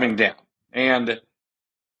it's coming down. And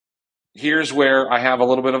here's where I have a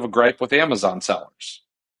little bit of a gripe with Amazon sellers.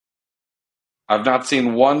 I've not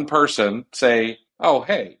seen one person say, oh,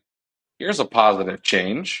 hey, here's a positive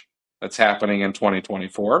change that's happening in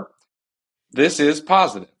 2024. This is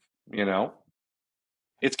positive, you know.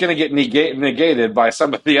 It's going to get negated by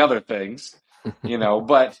some of the other things,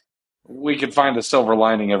 but we can find a silver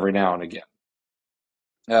lining every now and again.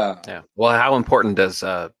 Yeah. Well, how important does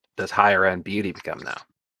higher end beauty become now?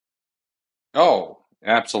 Oh,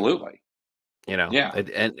 absolutely. Yeah.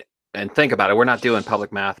 And think about it. We're not doing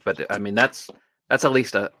public math, but I mean that's at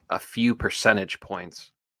least a few percentage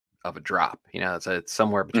points of a drop. It's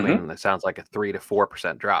somewhere between. Mm-hmm. It sounds like a 3 to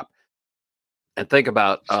 4% drop. And think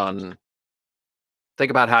about think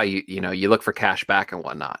about how you look for cash back and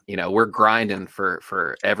whatnot. We're grinding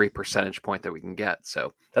for every percentage point that we can get.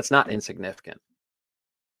 So that's not insignificant.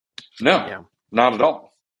 No, not at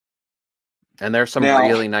all. And there's some Now,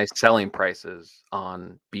 really nice selling prices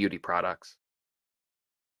on beauty products.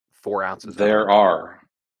 4 ounces and there under. are.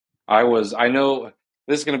 I know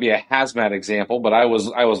this is going to be a hazmat example, but I was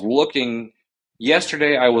looking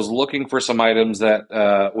yesterday. I was looking for some items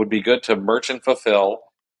that would be good to merchant fulfill,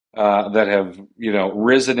 that have,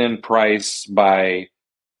 risen in price by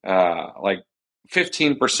like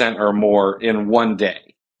 15% or more in one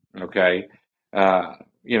day. Okay.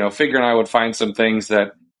 Figuring I would find some things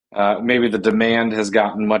that maybe the demand has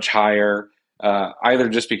gotten much higher, either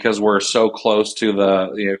just because we're so close to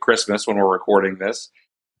the Christmas when we're recording this,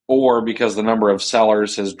 or because the number of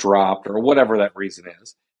sellers has dropped, or whatever that reason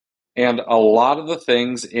is. And a lot of the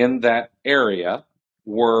things in that area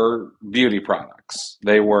were beauty products.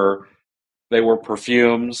 They were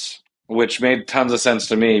perfumes, which made tons of sense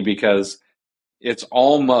to me because it's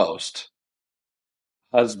almost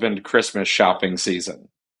husband Christmas shopping season.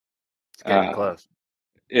 It's getting Uh, close.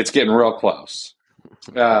 it's getting real close.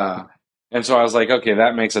 Uh, and so I was like, okay,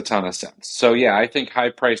 that makes a ton of sense. So yeah, I think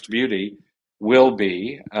high priced beauty will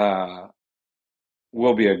be uh,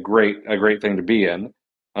 will be a great thing to be in.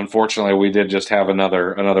 Unfortunately, we did just have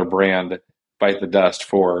another brand bite the dust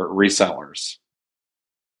for resellers.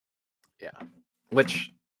 Yeah.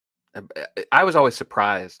 Which I was always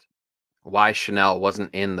surprised why Chanel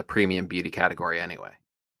wasn't in the premium beauty category anyway,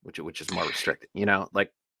 which is more restricted.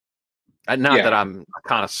 Like, not that Yeah, I'm a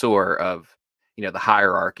connoisseur of the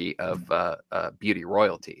hierarchy of beauty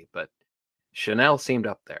royalty, but Chanel seemed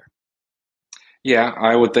up there. yeah,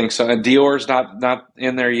 I would think so. And Dior's not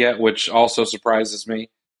in there yet, which also surprises me.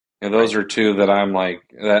 And those Right. are two that I'm like,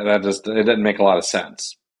 that just it doesn't make a lot of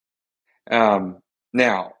sense. Um,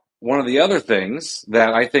 Now, one of the other things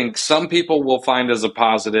that I think some people will find as a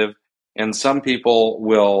positive, and some people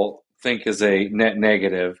will think is a net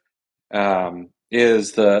negative,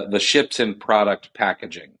 is the ships in product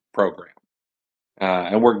packaging program.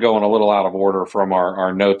 And we're going a little out of order from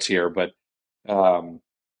our notes here, but um,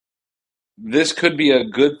 this could be a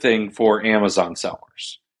good thing for Amazon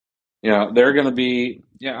sellers. They're going to be,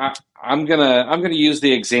 I'm gonna use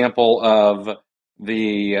the example of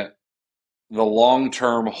the the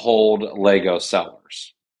long-term hold Lego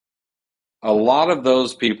sellers. A lot of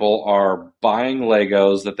those people are buying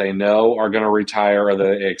Legos that they know are going to retire, or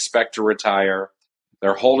they expect to retire.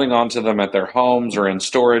 They're holding on to them at their homes or in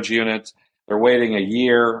storage units. They're waiting a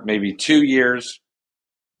year, maybe 2 years,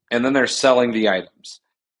 and then they're selling the items.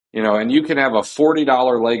 And you can have a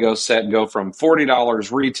 $40 Lego set go from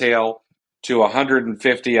 $40 retail to $150,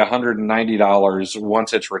 $190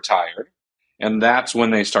 once it's retired. And that's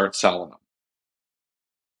when they start selling them.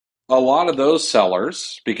 A lot of those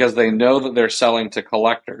sellers, because they know that they're selling to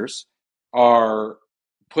collectors, are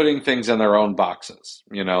putting things in their own boxes.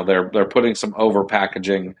 They're putting some over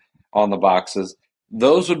packaging on the boxes.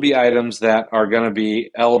 Those would be items that are going to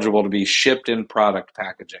be eligible to be shipped in product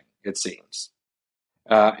packaging, it seems.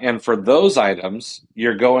 And for those items,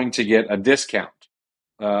 you're going to get a discount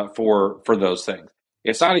for those things.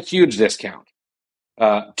 It's not a huge discount.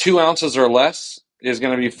 2 ounces or less is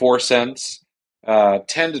going to be 4 cents. 10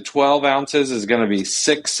 to 12 ounces is going to be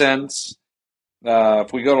 6 cents.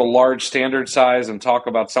 If we go to large standard size and talk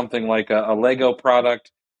about something like a Lego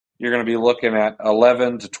product, you're going to be looking at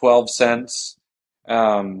 11 to 12 cents.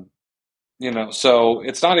 Um, so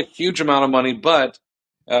it's not a huge amount of money, but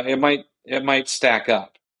it might stack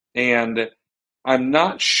up. And I'm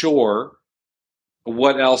not sure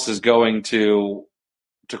what else is going to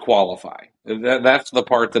qualify. That's the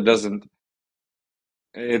part that doesn't.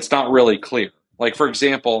 It's not really clear. Like, for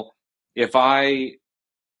example, if I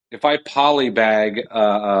if I polybag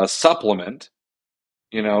a supplement,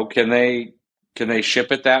 can they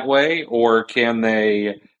ship it that way, or can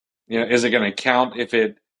they, is it going to count if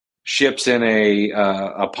it ships in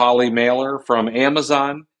a poly mailer from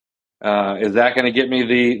Amazon? Is that going to get me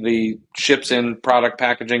the ships in product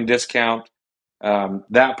packaging discount?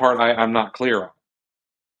 That part I'm not clear on.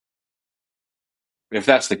 If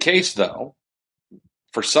that's the case, though,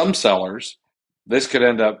 for some sellers, this could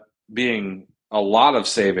end up being a lot of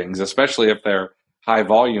savings, especially if they're high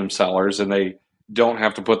volume sellers and they don't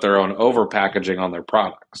have to put their own over packaging on their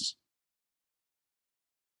products.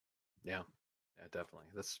 Yeah, yeah, definitely.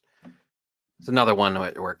 This is another one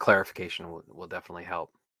where clarification will definitely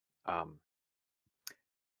help. Um,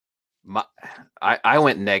 my, I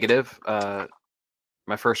went negative.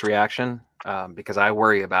 My first reaction, because I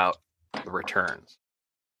worry about the returns.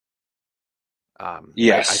 I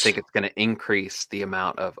Yes. think it's going to increase the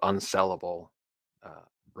amount of unsellable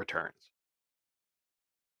returns.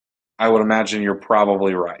 I would imagine you're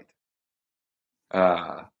probably right.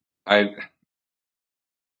 I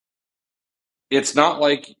It's not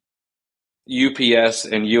like UPS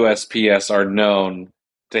and USPS are known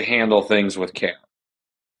to handle things with care,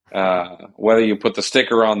 whether you put the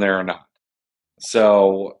sticker on there or not.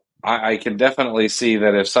 So I can definitely see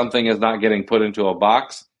that if something is not getting put into a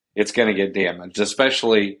box, it's going to get damaged,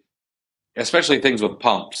 especially things with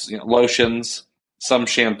pumps, lotions, some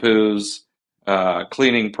shampoos,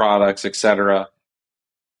 cleaning products, etc.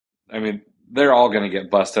 I mean, they're all going to get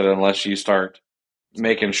busted unless you start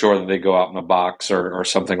making sure that they go out in a box or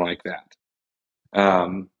something like that. Yeah.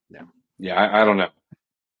 Yeah, I don't know.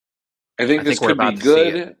 I think I this think we're could be about to see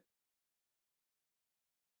it. good.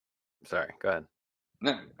 Sorry, go ahead.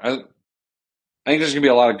 No, I think there's going to be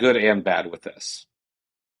a lot of good and bad with this.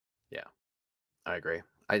 Yeah, I agree.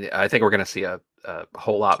 I think we're going to see a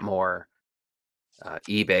whole lot more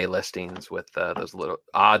eBay listings with those little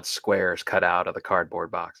odd squares cut out of the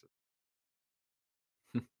cardboard boxes.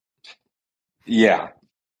 Yeah.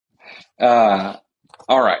 All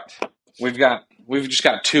right. We've just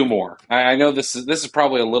got two more. I know this is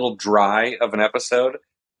probably a little dry of an episode,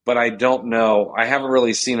 but I don't know. I haven't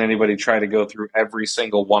really seen anybody try to go through every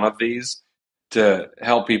single one of these to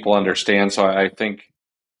help people understand. So I think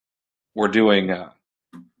we're doing a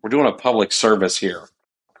public service here,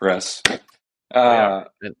 Chris. And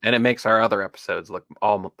it makes our other episodes look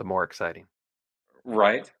all the more exciting.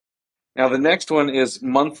 Right. Now, the next one is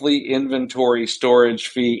monthly inventory storage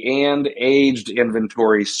fee and aged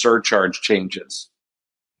inventory surcharge changes.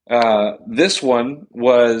 This one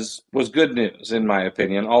was good news, in my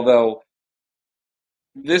opinion, although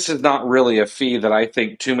this is not really a fee that I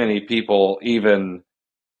think too many people even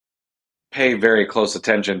pay very close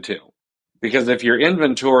attention to. Because if your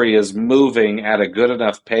inventory is moving at a good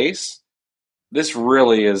enough pace, this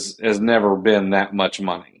really has never been that much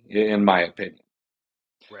money, in my opinion.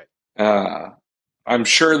 Right. I'm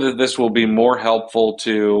sure that this will be more helpful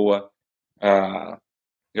to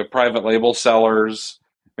private label sellers,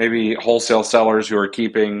 maybe wholesale sellers who are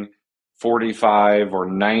keeping 45 or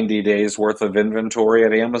 90 days worth of inventory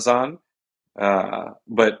at Amazon.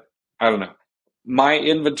 But I don't know. My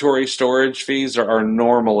inventory storage fees are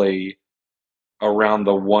normally around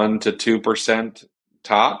the 1% to 2%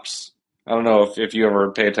 tops. I don't know if you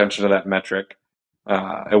ever pay attention to that metric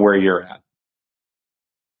at where you're at.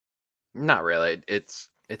 Not really. It's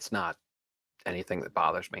not anything that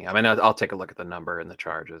bothers me. I mean, I'll take a look at the number and the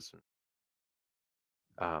charges.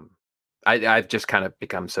 I've just kind of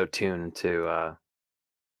become so tuned to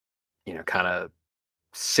kind of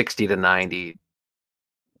 60 to 90,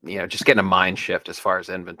 just getting a mind shift as far as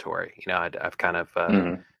inventory. I've kind of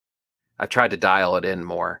I've tried to dial it in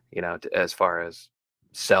more, as far as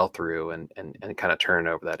sell through and kind of turn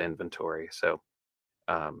over that inventory. So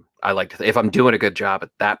I like to if I'm doing a good job at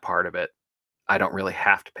that part of it, I don't really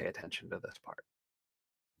have to pay attention to this part.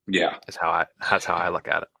 Yeah. That's how I look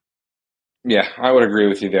at it. Yeah, I would agree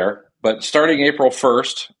with you there. But starting April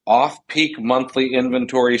 1st, off-peak monthly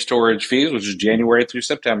inventory storage fees, which is January through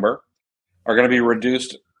September, are going to be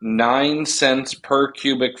reduced 9 cents per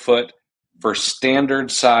cubic foot for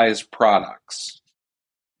standard size products.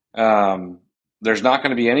 There's not going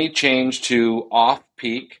to be any change to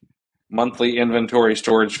off-peak monthly inventory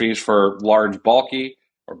storage fees for large, bulky,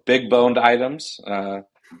 or big boned items,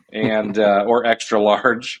 and or extra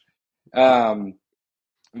large.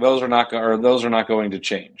 Those are not going to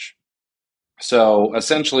change. So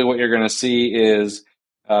essentially, what you're going to see is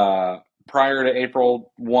prior to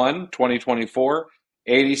April 1, 2024,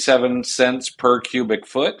 87 cents per cubic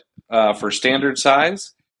foot for standard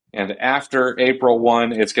size. And after April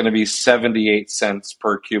 1, it's going to be 78 cents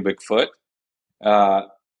per cubic foot.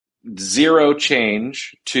 Zero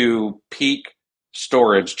change to peak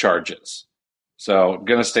storage charges. So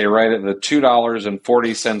going to stay right at the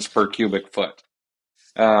 $2.40 per cubic foot.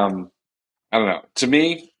 I don't know. To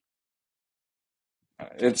me,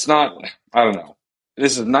 it's not. I don't know.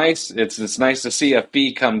 This is nice. It's nice to see a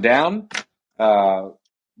fee come down,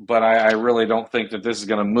 but I really don't think that this is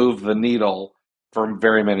going to move the needle for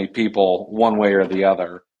very many people one way or the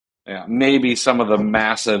other. Yeah, maybe some of the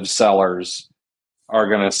massive sellers are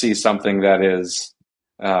going to see something that is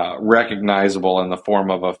recognizable in the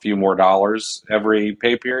form of a few more dollars every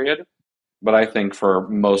pay period. But I think for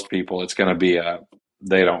most people, it's going to be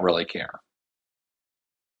they don't really care.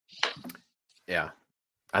 Yeah.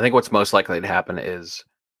 I think what's most likely to happen is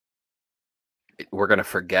we're going to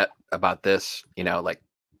forget about this, like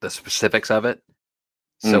the specifics of it.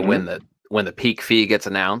 So when the peak fee gets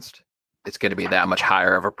announced, it's going to be that much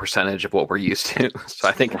higher of a percentage of what we're used to. So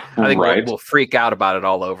I think Right. we'll freak out about it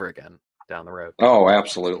all over again down the road. Oh,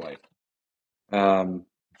 absolutely.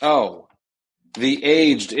 Oh, the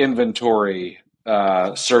aged inventory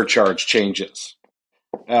surcharge changes.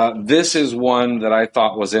 This is one that I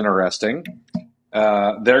thought was interesting.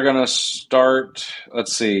 They're going to start,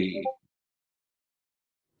 let's see,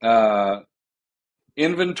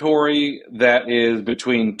 inventory that is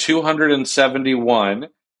between 271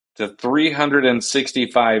 to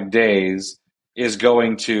 365 days is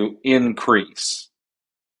going to increase.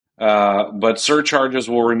 But surcharges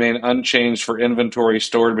will remain unchanged for inventory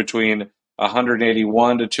stored between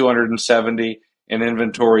 181 to 270 and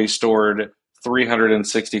inventory stored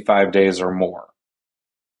 365 days or more.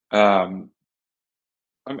 Honestly,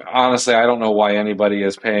 I don't know why anybody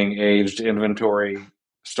is paying aged inventory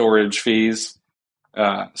storage fees.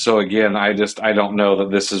 So again, I don't know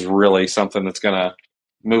that this is really something that's going to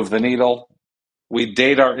move the needle. We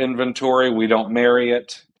date our inventory, we don't marry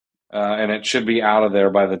it, and it should be out of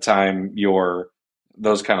there by the time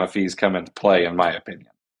those kind of fees come into play, in my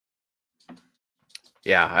opinion.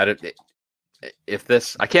 Yeah,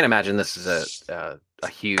 I can't imagine this is a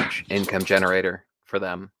huge income generator for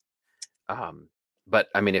them. But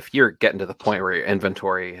I mean, if you're getting to the point where your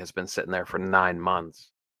inventory has been sitting there for 9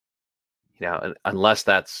 months, unless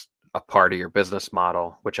that's a part of your business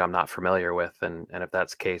model, which I'm not familiar with, and if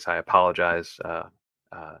that's the case, I apologize for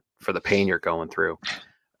the pain you're going through.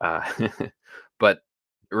 But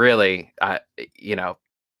really, I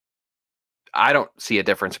don't see a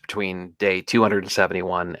difference between day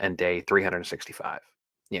 271 and day 365.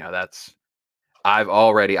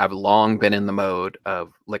 I've long been in the mode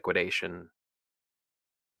of liquidation,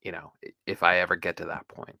 if I ever get to that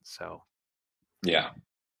point. So yeah,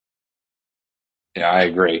 I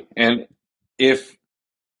agree. And if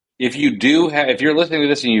you're listening to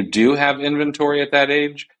this and you do have inventory at that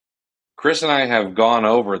age, Chris and I have gone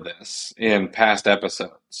over this in past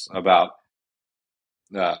episodes about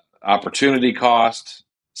opportunity cost,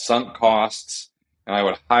 sunk costs, and I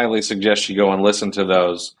would highly suggest you go and listen to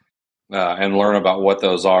those and learn about what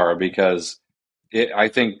those are, because I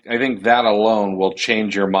think that alone will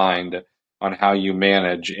change your mind on how you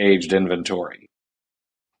manage aged inventory.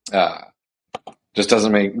 Just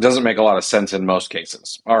doesn't make a lot of sense in most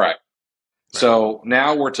cases. All right. So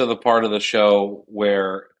now we're to the part of the show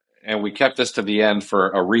where, and we kept this to the end for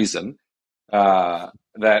a reason,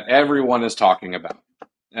 that everyone is talking about.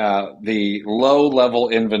 The low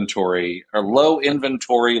inventory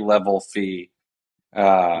level fee.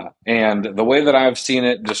 And the way that I've seen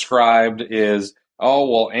it described is, oh,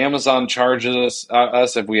 well, Amazon charges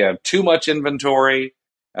us if we have too much inventory,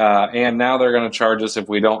 and now they're going to charge us if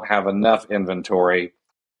we don't have enough inventory,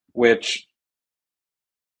 which,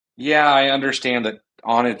 yeah, I understand that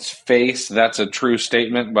on its face, that's a true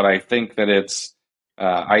statement, but I think that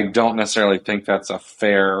I don't necessarily think that's a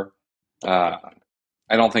fair, I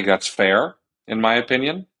don't think that's fair, in my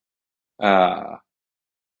opinion.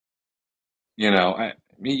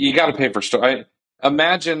 You got to pay for store.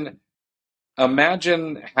 Imagine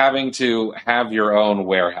having to have your own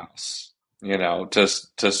warehouse,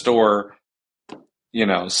 to store,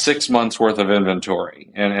 6 months worth of inventory,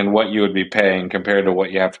 and what you would be paying compared to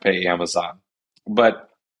what you have to pay Amazon. But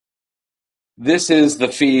this is the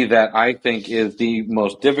fee that I think is the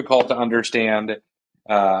most difficult to understand.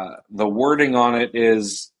 The wording on it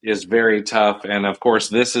is very tough, and of course,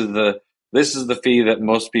 this is the fee that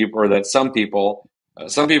most people, or that some people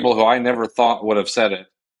who I never thought would have said it,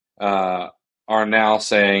 are now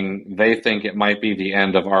saying they think it might be the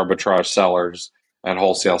end of arbitrage sellers and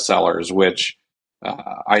wholesale sellers, which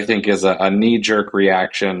I think is a knee-jerk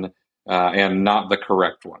reaction, and not the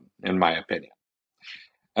correct one, in my opinion.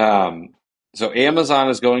 So Amazon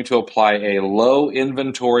is going to apply a low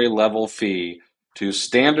inventory level fee to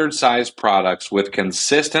standard size products with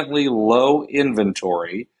consistently low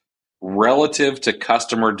inventory relative to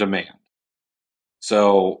customer demand.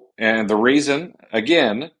 So, and the reason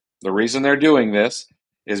they're doing this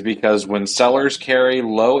is because when sellers carry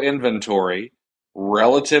low inventory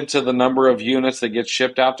relative to the number of units that get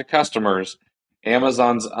shipped out to customers,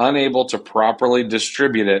 Amazon's unable to properly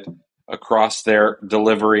distribute it across their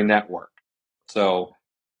delivery network. So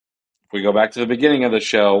if we go back to the beginning of the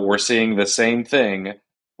show, we're seeing the same thing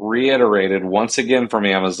reiterated once again from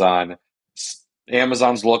Amazon.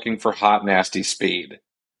 Amazon's looking for hot, nasty speed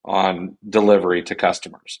on delivery to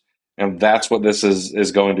customers. And that's what this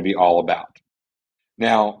is going to be all about.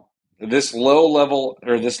 Now, this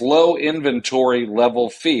low inventory level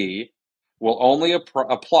fee will only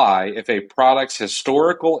apply if a product's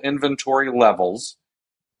historical inventory levels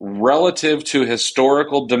relative to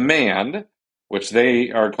historical demand, which they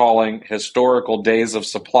are calling historical days of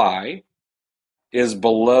supply, is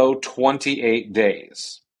below 28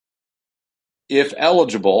 days. If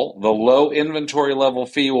eligible, the low inventory level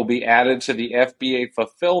fee will be added to the FBA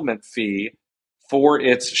fulfillment fee for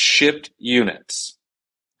its shipped units.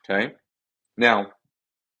 Okay. Now,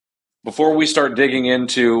 before we start digging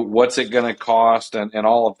into what's it going to cost and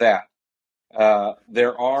all of that,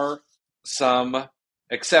 there are some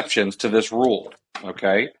exceptions to this rule.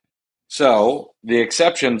 Okay. So the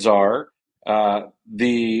exceptions are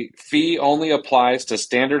the fee only applies to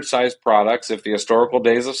standard size products if the historical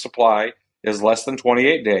days of supply is less than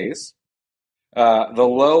 28 days. The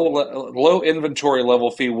low inventory level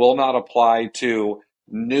fee will not apply to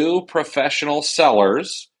new professional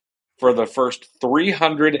sellers for the first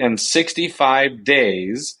 365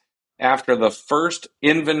 days after the first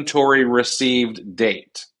inventory received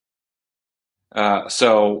date.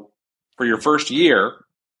 So for your first year,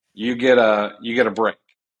 you get a break.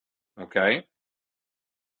 Okay.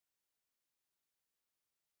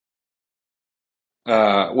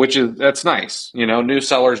 That's nice. New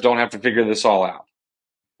sellers don't have to figure this all out.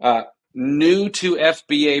 New to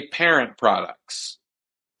FBA parent products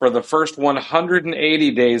for the first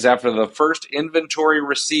 180 days after the first inventory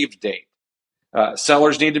received date.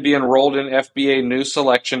 Sellers need to be enrolled in FBA new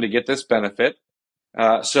selection to get this benefit.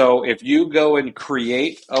 So if you go and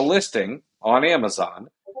create a listing on Amazon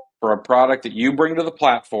for a product that you bring to the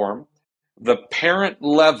platform, the parent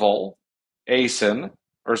level ASIN,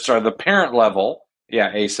 the parent level,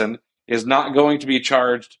 ASIN, is not going to be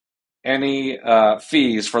charged any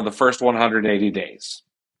fees for the first 180 days.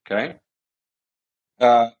 Okay?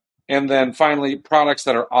 And then finally, products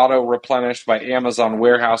that are auto-replenished by Amazon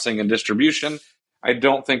warehousing and distribution. I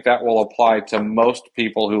don't think that will apply to most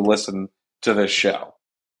people who listen to this show.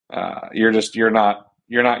 You're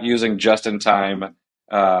not using just-in-time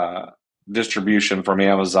distribution from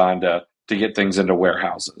Amazon to get things into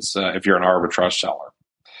warehouses if you're an arbitrage seller.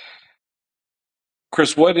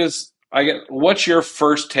 Chris, what's your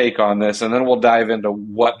first take on this, and then we'll dive into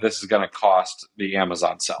what this is going to cost the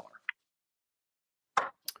Amazon seller.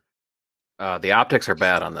 The optics are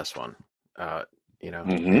bad on this one.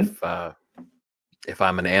 If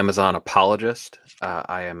I'm an Amazon apologist,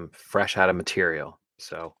 I am fresh out of material.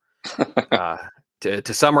 So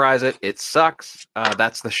to summarize it, it sucks.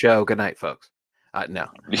 That's the show. Good night, folks. No,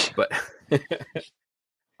 but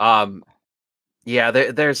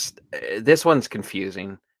there's this one's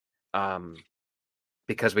confusing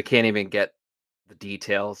because we can't even get the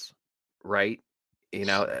details right.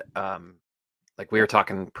 Like we were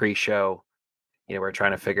talking pre-show, we're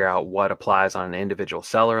trying to figure out what applies on an individual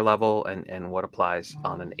seller level and what applies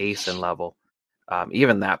on an ASIN level.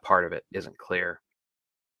 Even that part of it isn't clear.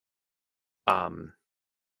 The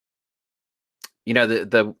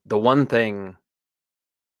one thing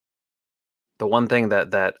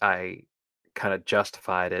that I kind of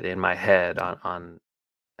justified it in my head on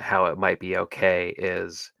how it might be okay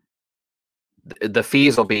is the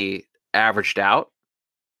fees will be averaged out,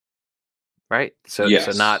 right? So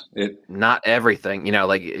not everything,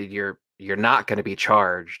 like you're not going to be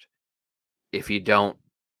charged if you don't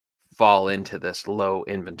fall into this low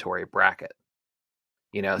inventory bracket.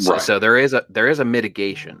 Right. So there is a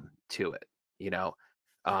mitigation to it,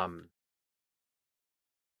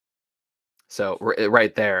 so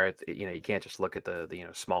right there, you can't just look at the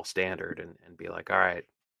small standard and be like, all right,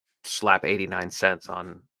 slap 89 cents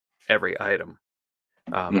on every item.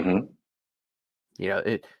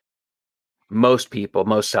 Most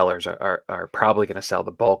sellers are probably going to sell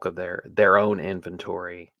the bulk of their own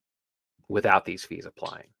inventory without these fees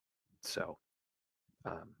applying. So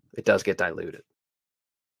it does get diluted.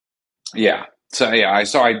 Yeah. So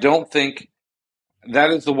I don't think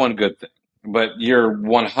that is the one good thing. But you're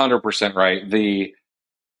 100% right.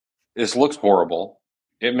 This looks horrible.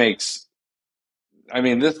 It makes. I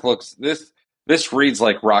mean, this reads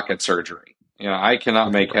like rocket surgery. I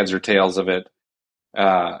cannot make heads or tails of it.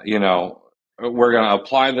 We're going to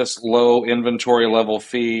apply this low inventory level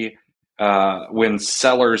fee when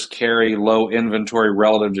sellers carry low inventory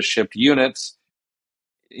relative to shipped units.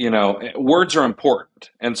 Words are important.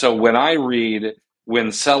 And so when I read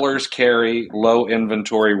when sellers carry low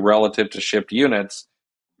inventory relative to shipped units,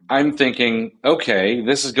 I'm thinking, okay,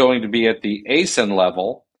 this is going to be at the ASIN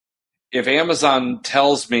level. If Amazon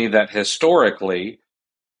tells me that historically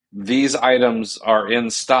these items are in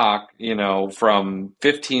stock, from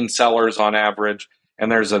 15 sellers on average,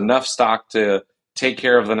 and there's enough stock to take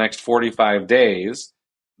care of the next 45 days,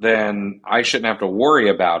 then I shouldn't have to worry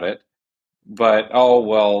about it. But,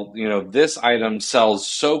 this item sells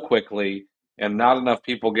so quickly and not enough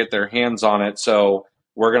people get their hands on it, so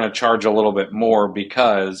we're going to charge a little bit more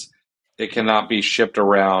because it cannot be shipped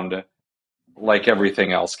around like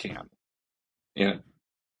everything else can. You know,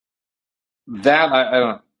 that I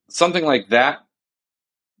don't something like that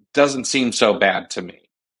doesn't seem so bad to me.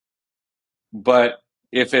 But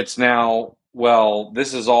if it's now, well,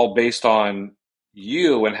 this is all based on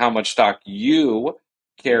you and how much stock you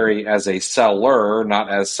carry as a seller, not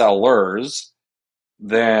as sellers,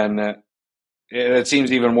 then it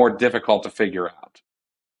seems even more difficult to figure out.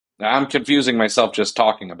 Now, I'm confusing myself just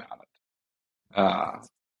talking about it.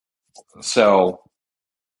 So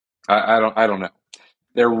I don't know.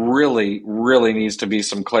 There really, really needs to be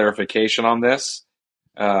some clarification on this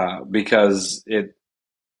because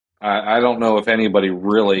I don't know if anybody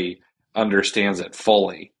really understands it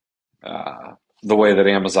fully the way that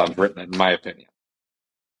Amazon's written it, in my opinion.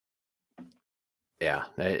 Yeah,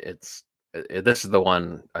 this is the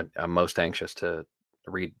one I'm most anxious to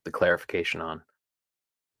read the clarification on.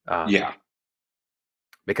 Yeah.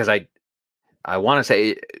 Because I want to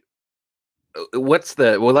say,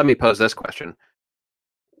 let me pose this question.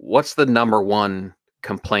 What's the number one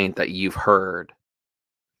complaint that you've heard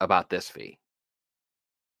about this fee?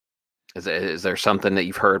 Is there something that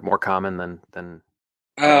you've heard more common than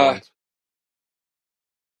other ones?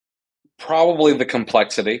 Probably the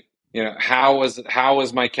complexity. You know, how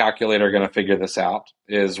is my calculator going to figure this out?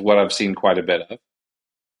 Is what I've seen quite a bit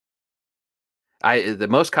of. The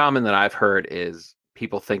most common that I've heard is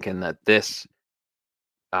people thinking that this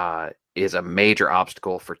is a major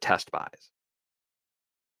obstacle for test buys.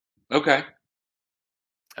 Okay.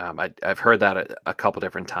 I've heard that a couple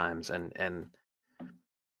different times, and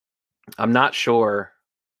I'm not sure.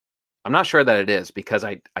 I'm not sure that it is, because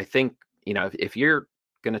I think, if you're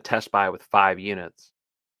going to test buy with 5 units,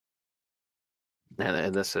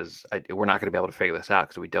 and this is we're not going to be able to figure this out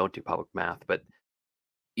because we don't do public math, but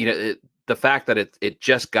the fact that it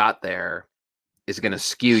just got there is going to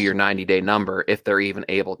skew your 90-day number if they're even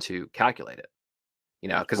able to calculate it.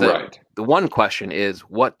 Because the one question is,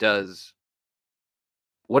 what does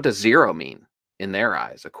zero mean in their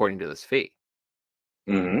eyes according to this fee?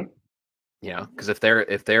 Mm-hmm. Because if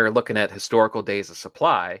they're looking at historical days of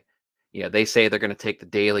supply, they say they're going to take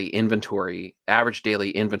the average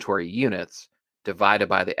daily inventory units divided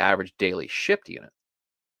by the average daily shipped units.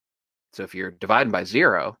 So if you're dividing by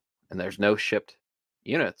 0 and there's no shipped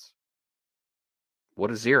units, what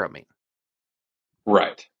does 0 mean?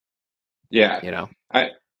 Right. Yeah.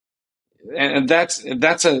 And that's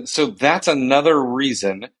another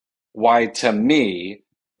reason why, to me,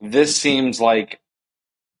 this seems like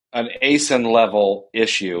an ASIN level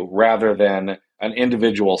issue rather than an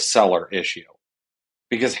individual seller issue.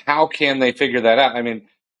 Because how can they figure that out? I mean,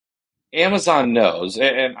 Amazon knows,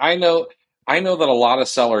 and I know that a lot of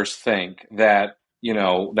sellers think that,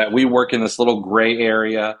 that we work in this little gray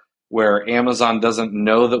area where Amazon doesn't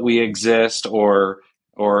know that we exist, or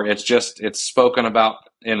it's spoken about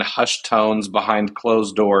in hushed tones behind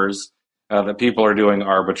closed doors, that people are doing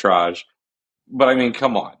arbitrage. But I mean,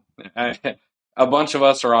 come on. A bunch of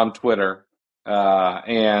us are on Twitter,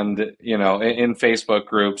 and, in Facebook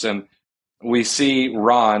groups, and we see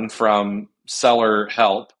Ron from Seller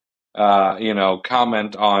Help,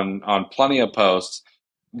 comment on plenty of posts.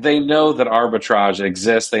 They know that arbitrage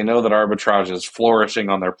exists. They know that arbitrage is flourishing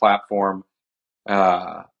on their platform,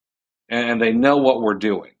 and they know what we're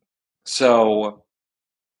doing. So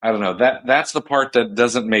I don't know. That's the part that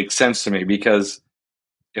doesn't make sense to me, because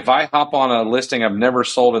if I hop on a listing I've never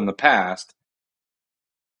sold in the past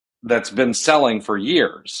that's been selling for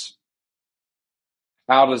years,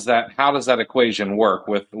 how does that equation work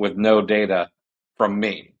with no data from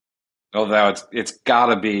me? Although it's got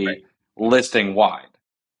to be listing wide,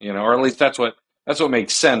 or at least that's what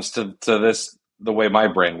makes sense to this, the way my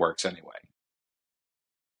brain works anyway.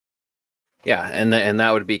 Yeah, and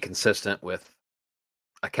that would be consistent with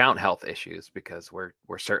account health issues, because we're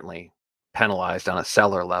certainly penalized on a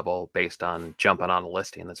seller level based on jumping on a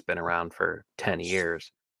listing that's been around for 10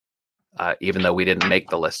 years, even though we didn't make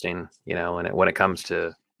the listing, and when it comes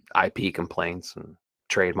to IP complaints and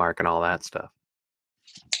trademark and all that stuff.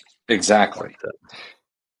 Exactly.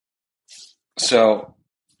 So,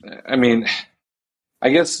 I mean, I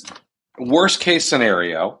guess worst case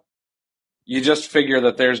scenario, you just figure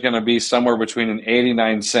that there's going to be somewhere between an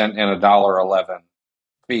 89-cent and a $1.11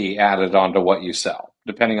 fee added onto what you sell,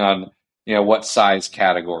 depending on, what size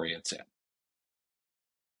category it's in.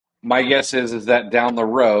 My guess is that down the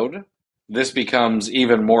road, this becomes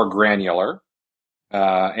even more granular,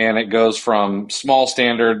 and it goes from small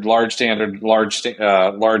standard, large standard, large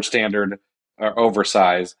standard,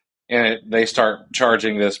 oversize, and they start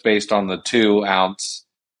charging this based on the 2 ounce,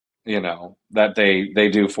 that they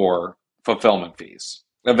do for fulfillment fees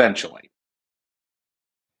eventually.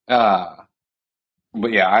 Uh,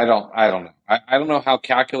 but yeah, I don't know. I don't know how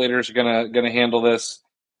calculators are gonna handle this.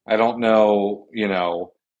 I don't know,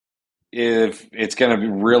 if it's gonna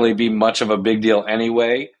really be much of a big deal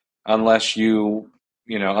anyway, unless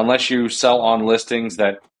unless you sell on listings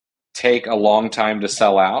that take a long time to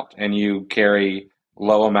sell out and you carry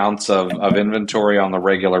low amounts of inventory on the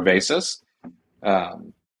regular basis.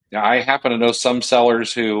 Um, I happen to know some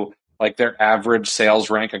sellers who, like, their average sales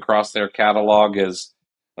rank across their catalog is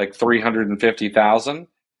like 350,000,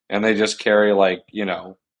 and they just carry, like,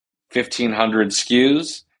 1,500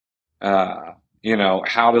 SKUs.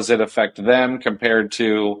 How does it affect them compared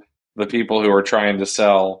to the people who are trying to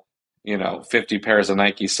sell, 50 pairs of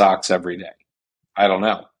Nike socks every day? I don't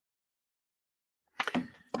know.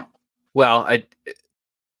 Well,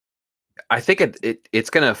 I think it's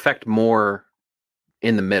going to affect more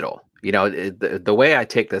in the middle. The way I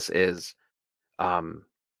take this is,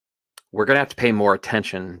 we're going to have to pay more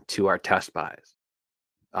attention to our test buys,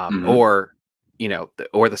 Hmm. or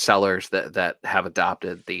or the sellers that have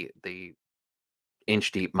adopted the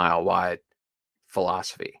inch deep, mile wide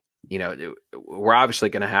philosophy. We're obviously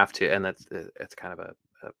going to have to, and that's kind of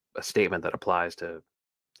a statement that applies to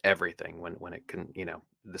everything when it can,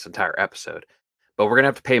 this entire episode. But we're going to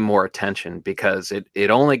have to pay more attention, because it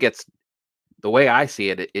only gets, the way I see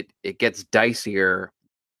it gets dicier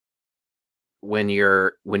when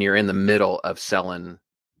you're in the middle of selling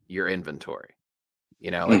your inventory.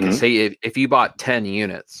 Like, Hmm. say if you bought 10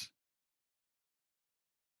 units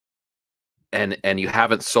and you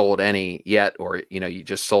haven't sold any yet, or you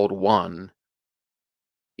just sold one,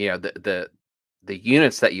 the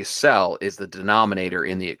units that you sell is the denominator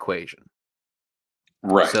in the equation. So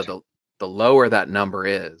Right. the lower that number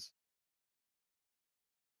is,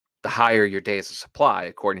 the higher your days of supply,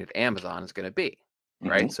 according to Amazon, is going to be,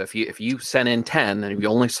 right? Hmm. So if you sent in 10 and you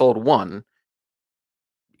only sold one,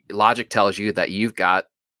 logic tells you that you've got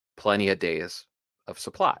plenty of days of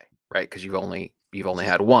supply, right? Because you've only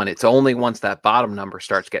had one. It's only once that bottom number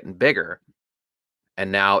starts getting bigger,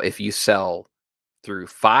 and now if you sell through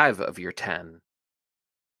 5 of your 10,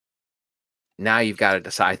 now you've got to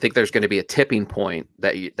decide. I think there's going to be a tipping point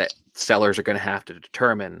that sellers are going to have to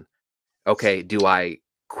determine. Okay, do I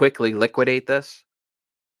quickly liquidate this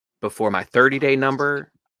before my 30-day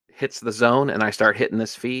number hits the zone and I start hitting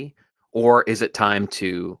this fee? Or is it time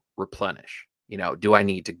to replenish? Do I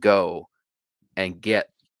need to go and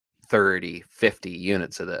get 30, 50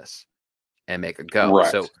 units of this and make a go?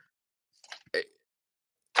 Right. So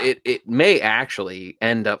it may actually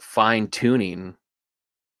end up fine tuning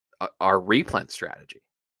our replen strategy.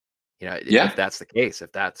 Yeah. If that's the case,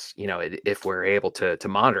 if that's, if we're able to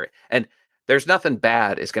monitor it. And there's nothing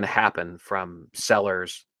bad is going to happen from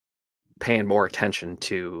sellers paying more attention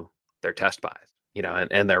to their test buys,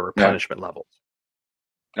 and their Yeah. replenishment levels.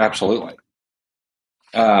 Absolutely.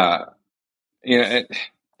 Uh, you know, it,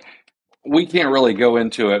 we can't really go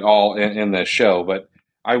into it all in this show, but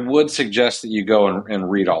I would suggest that you go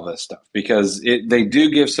and read all this stuff, because they do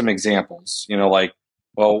give some examples. Like,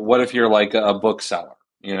 well, what if you're like a bookseller?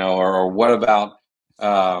 Or what about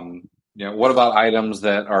what about items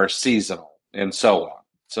that are seasonal and so on.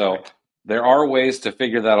 So Right. there are ways to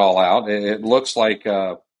figure that all out. It looks like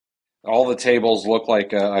all the tables look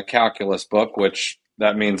like a calculus book, which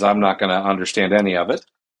that means I'm not going to understand any of it.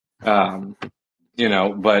 Um,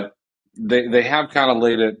 but they have kind of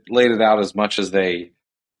laid it out as much as they,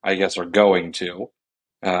 I guess, are going to.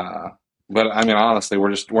 Uh, but I mean, honestly,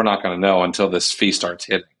 we're not going to know until this fee starts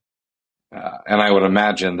hitting, and I would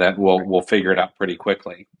imagine that we'll figure it out pretty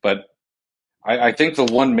quickly. But I think the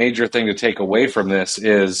one major thing to take away from this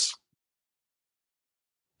is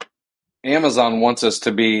Amazon wants us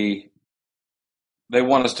to be. They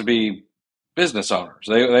want us to be business owners.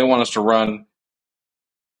 They want us to run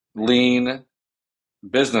lean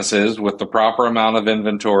businesses with the proper amount of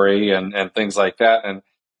inventory and things like that. And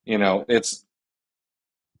it's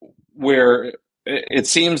where it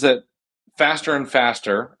seems that faster and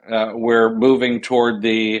faster we're moving toward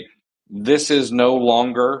this is no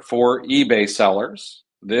longer for eBay sellers.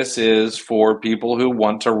 This is for people who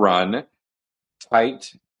want to run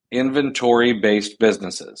tight inventory based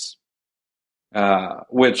businesses,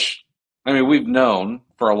 which, I mean, we've known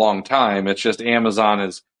for a long time. It's just Amazon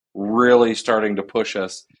is really starting to push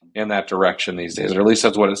us in that direction these days, or at least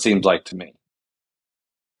that's what it seems like to me.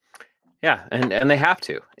 Yeah, and they have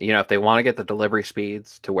to. If they want to get the delivery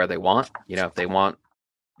speeds to where they want, if they want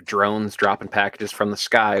drones dropping packages from the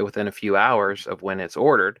sky within a few hours of when it's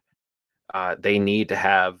ordered, they need to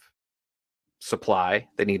have supply.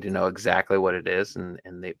 They need to know exactly what it is, and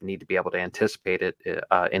they need to be able to anticipate it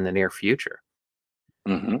in the near future.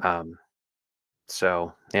 Mm-hmm.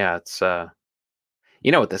 So yeah, it's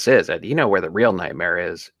you know what this is, Ed. You know where the real nightmare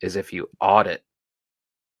is if you audit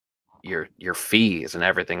your fees and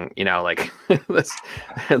everything. You know, like this,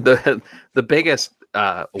 the biggest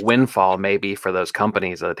windfall maybe for those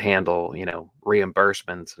companies that handle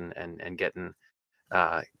reimbursements and getting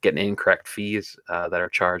incorrect fees that are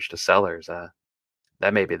charged to sellers.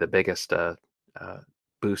 That may be the biggest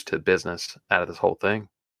boost to business out of this whole thing.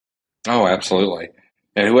 Oh, absolutely.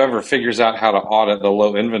 And whoever figures out how to audit the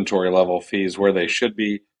low inventory level fees where they should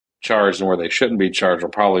be charged and where they shouldn't be charged will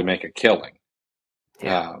probably make a killing.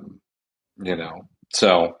 Yeah, Um,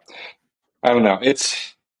 so I don't know.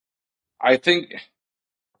 I think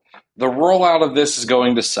the rollout of this is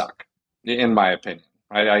going to suck, in my opinion.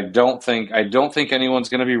 I don't think anyone's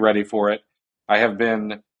going to be ready for it. I have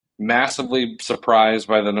been massively surprised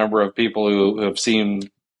by the number of people who have seen,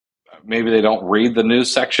 maybe they don't read the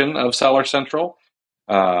news section of Seller Central,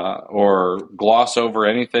 or gloss over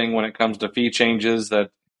anything when it comes to fee changes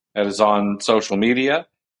that is on social media.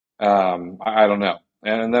 I don't know.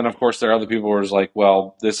 And then, of course, there are other people who are just like,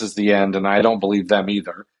 well, this is the end, and I don't believe them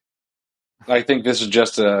either. I think this is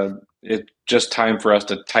just time for us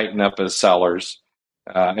to tighten up as sellers.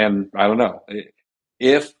 And I don't know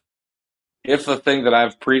if if the thing that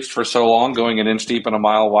I've preached for so long, going an inch deep and a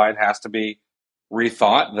mile wide, has to be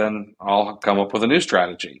rethought, then I'll come up with a new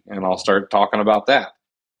strategy and I'll start talking about that.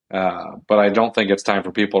 But I don't think it's time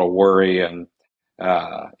for people to worry and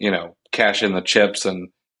cash in the chips and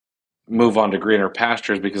move on to greener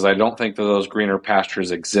pastures, because I don't think that those greener pastures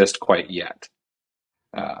exist quite yet.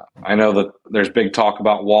 I know that there's big talk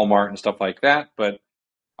about Walmart and stuff like that, but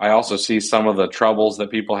I also see some of the troubles that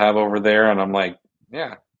people have over there, and I'm like,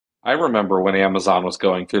 yeah, I remember when Amazon was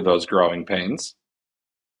going through those growing pains.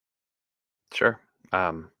 sure.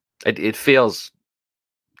 It feels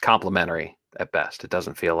complementary at best. It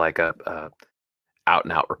doesn't feel like a out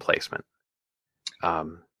and out replacement.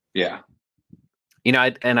 Um, Yeah.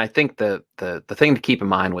 and I think the thing to keep in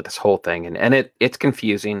mind with this whole thing, and it's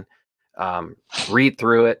confusing. Read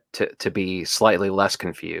through it to be slightly less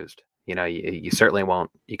confused. You certainly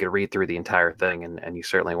won't. You could read through the entire thing, and you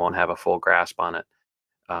certainly won't have a full grasp on it.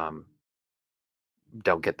 Um,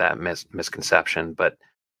 don't get that misconception, but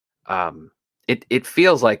it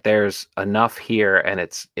feels like there's enough here, and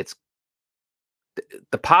it's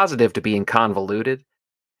the positive to being convoluted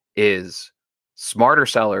is smarter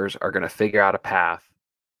sellers are going to figure out a path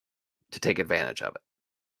to take advantage of it.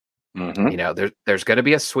 Mm-hmm. There's going to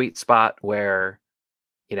be a sweet spot where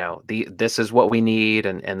this is what we need,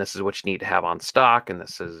 and this is what you need to have on stock, and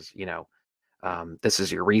this is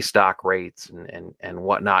your restock rates and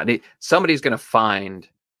whatnot. Somebody's going to find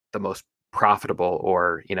the most profitable,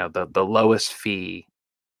 or the lowest fee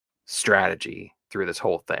strategy through this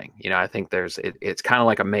whole thing. I think it's kind of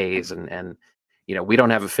like a maze, and we don't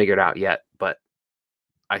have it figured out yet, but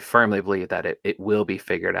I firmly believe that it will be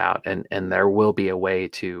figured out, and there will be a way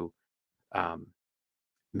to um,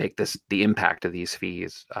 make the impact of these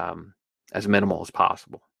fees as minimal as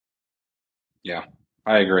possible. Yeah,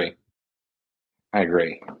 I agree. I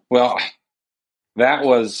agree. Well, that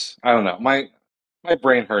was, I don't know, my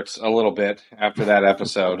brain hurts a little bit after that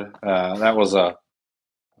episode. That was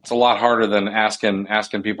it's a lot harder than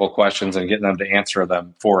asking people questions and getting them to answer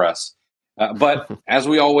them for us. But as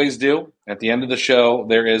we always do, at the end of the show,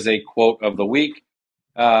 there is a quote of the week,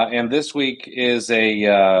 and this week is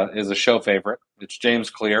a show favorite. It's James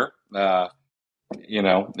Clear.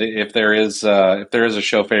 If there is a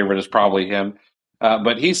show favorite, it's probably him.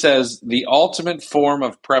 But he says the ultimate form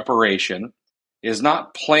of preparation is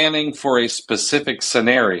not planning for a specific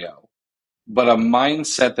scenario, but a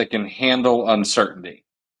mindset that can handle uncertainty.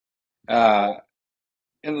 Uh,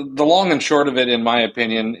 and the long and short of it, in my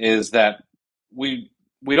opinion, is that we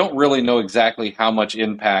we don't really know exactly how much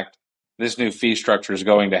impact this new fee structure is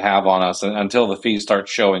going to have on us until the fees start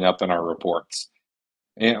showing up in our reports.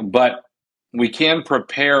 But we can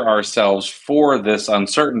prepare ourselves for this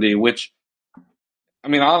uncertainty, which, I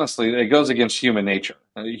mean, honestly, it goes against human nature.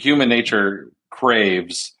 Human nature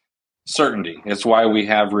craves certainty. It's why we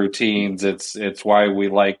have routines. It's why we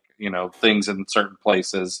like things in certain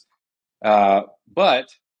places. But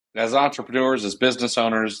as entrepreneurs, as business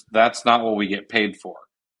owners, that's not what we get paid for.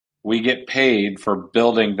 We get paid for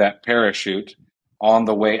building that parachute on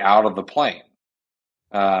the way out of the plane.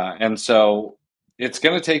 And so it's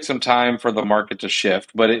going to take some time for the market to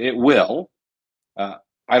shift, but it will. Uh,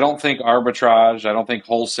 I don't think arbitrage, I don't think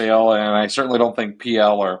wholesale, and I certainly don't think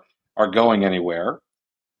PL are going anywhere.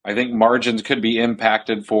 I think margins could be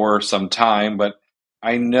impacted for some time, but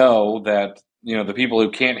I know that, the people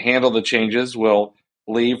who can't handle the changes will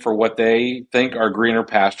leave for what they think are greener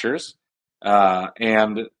pastures.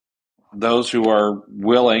 And those who are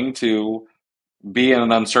willing to be in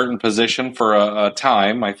an uncertain position for a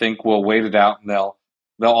time, I think will wait it out, and they'll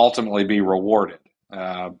ultimately be rewarded.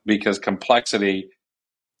 Because complexity,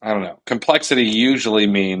 I don't know, complexity usually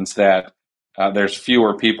means that there's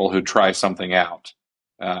fewer people who try something out,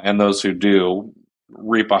 and those who do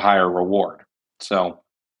reap a higher reward. So,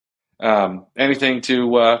 anything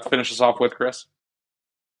to finish us off with, Chris?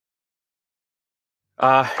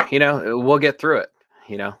 We'll get through it.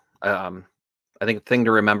 I think the thing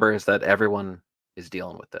to remember is that everyone is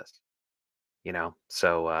dealing with this.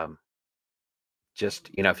 So just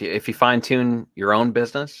if you fine tune your own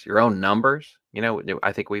business, your own numbers,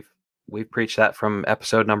 I think we've preached that from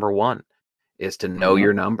episode number 1, is to know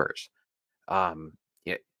your numbers.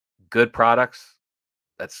 Good products,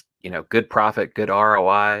 that's good profit, good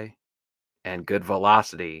ROI, and good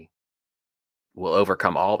velocity will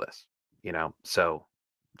overcome all this. So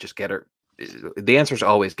just get her. The answer is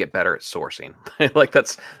always get better at sourcing. Like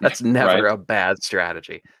that's never Right. a bad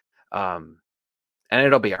strategy. And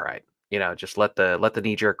it'll be all right. Just let the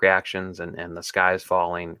knee-jerk reactions and the sky's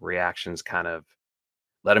falling reactions kind of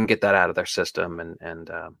let them get that out of their system, and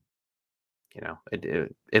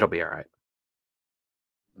it'll be all right.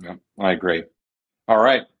 Yeah, I agree. All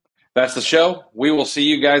right. That's the show. We will see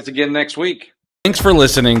you guys again next week. Thanks for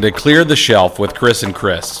listening to Clear the Shelf with Chris and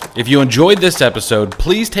Chris. If you enjoyed this episode,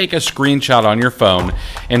 please take a screenshot on your phone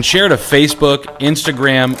and share to Facebook,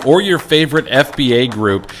 Instagram, or your favorite FBA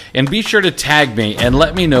group, and be sure to tag me and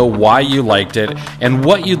let me know why you liked it and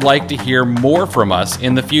what you'd like to hear more from us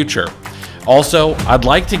in the future. Also, I'd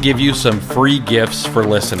like to give you some free gifts for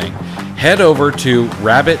listening. Head over to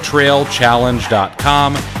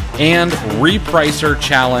rabbittrailchallenge.com and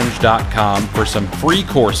repricerchallenge.com for some free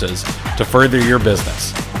courses to further your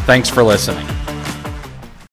business. Thanks for listening.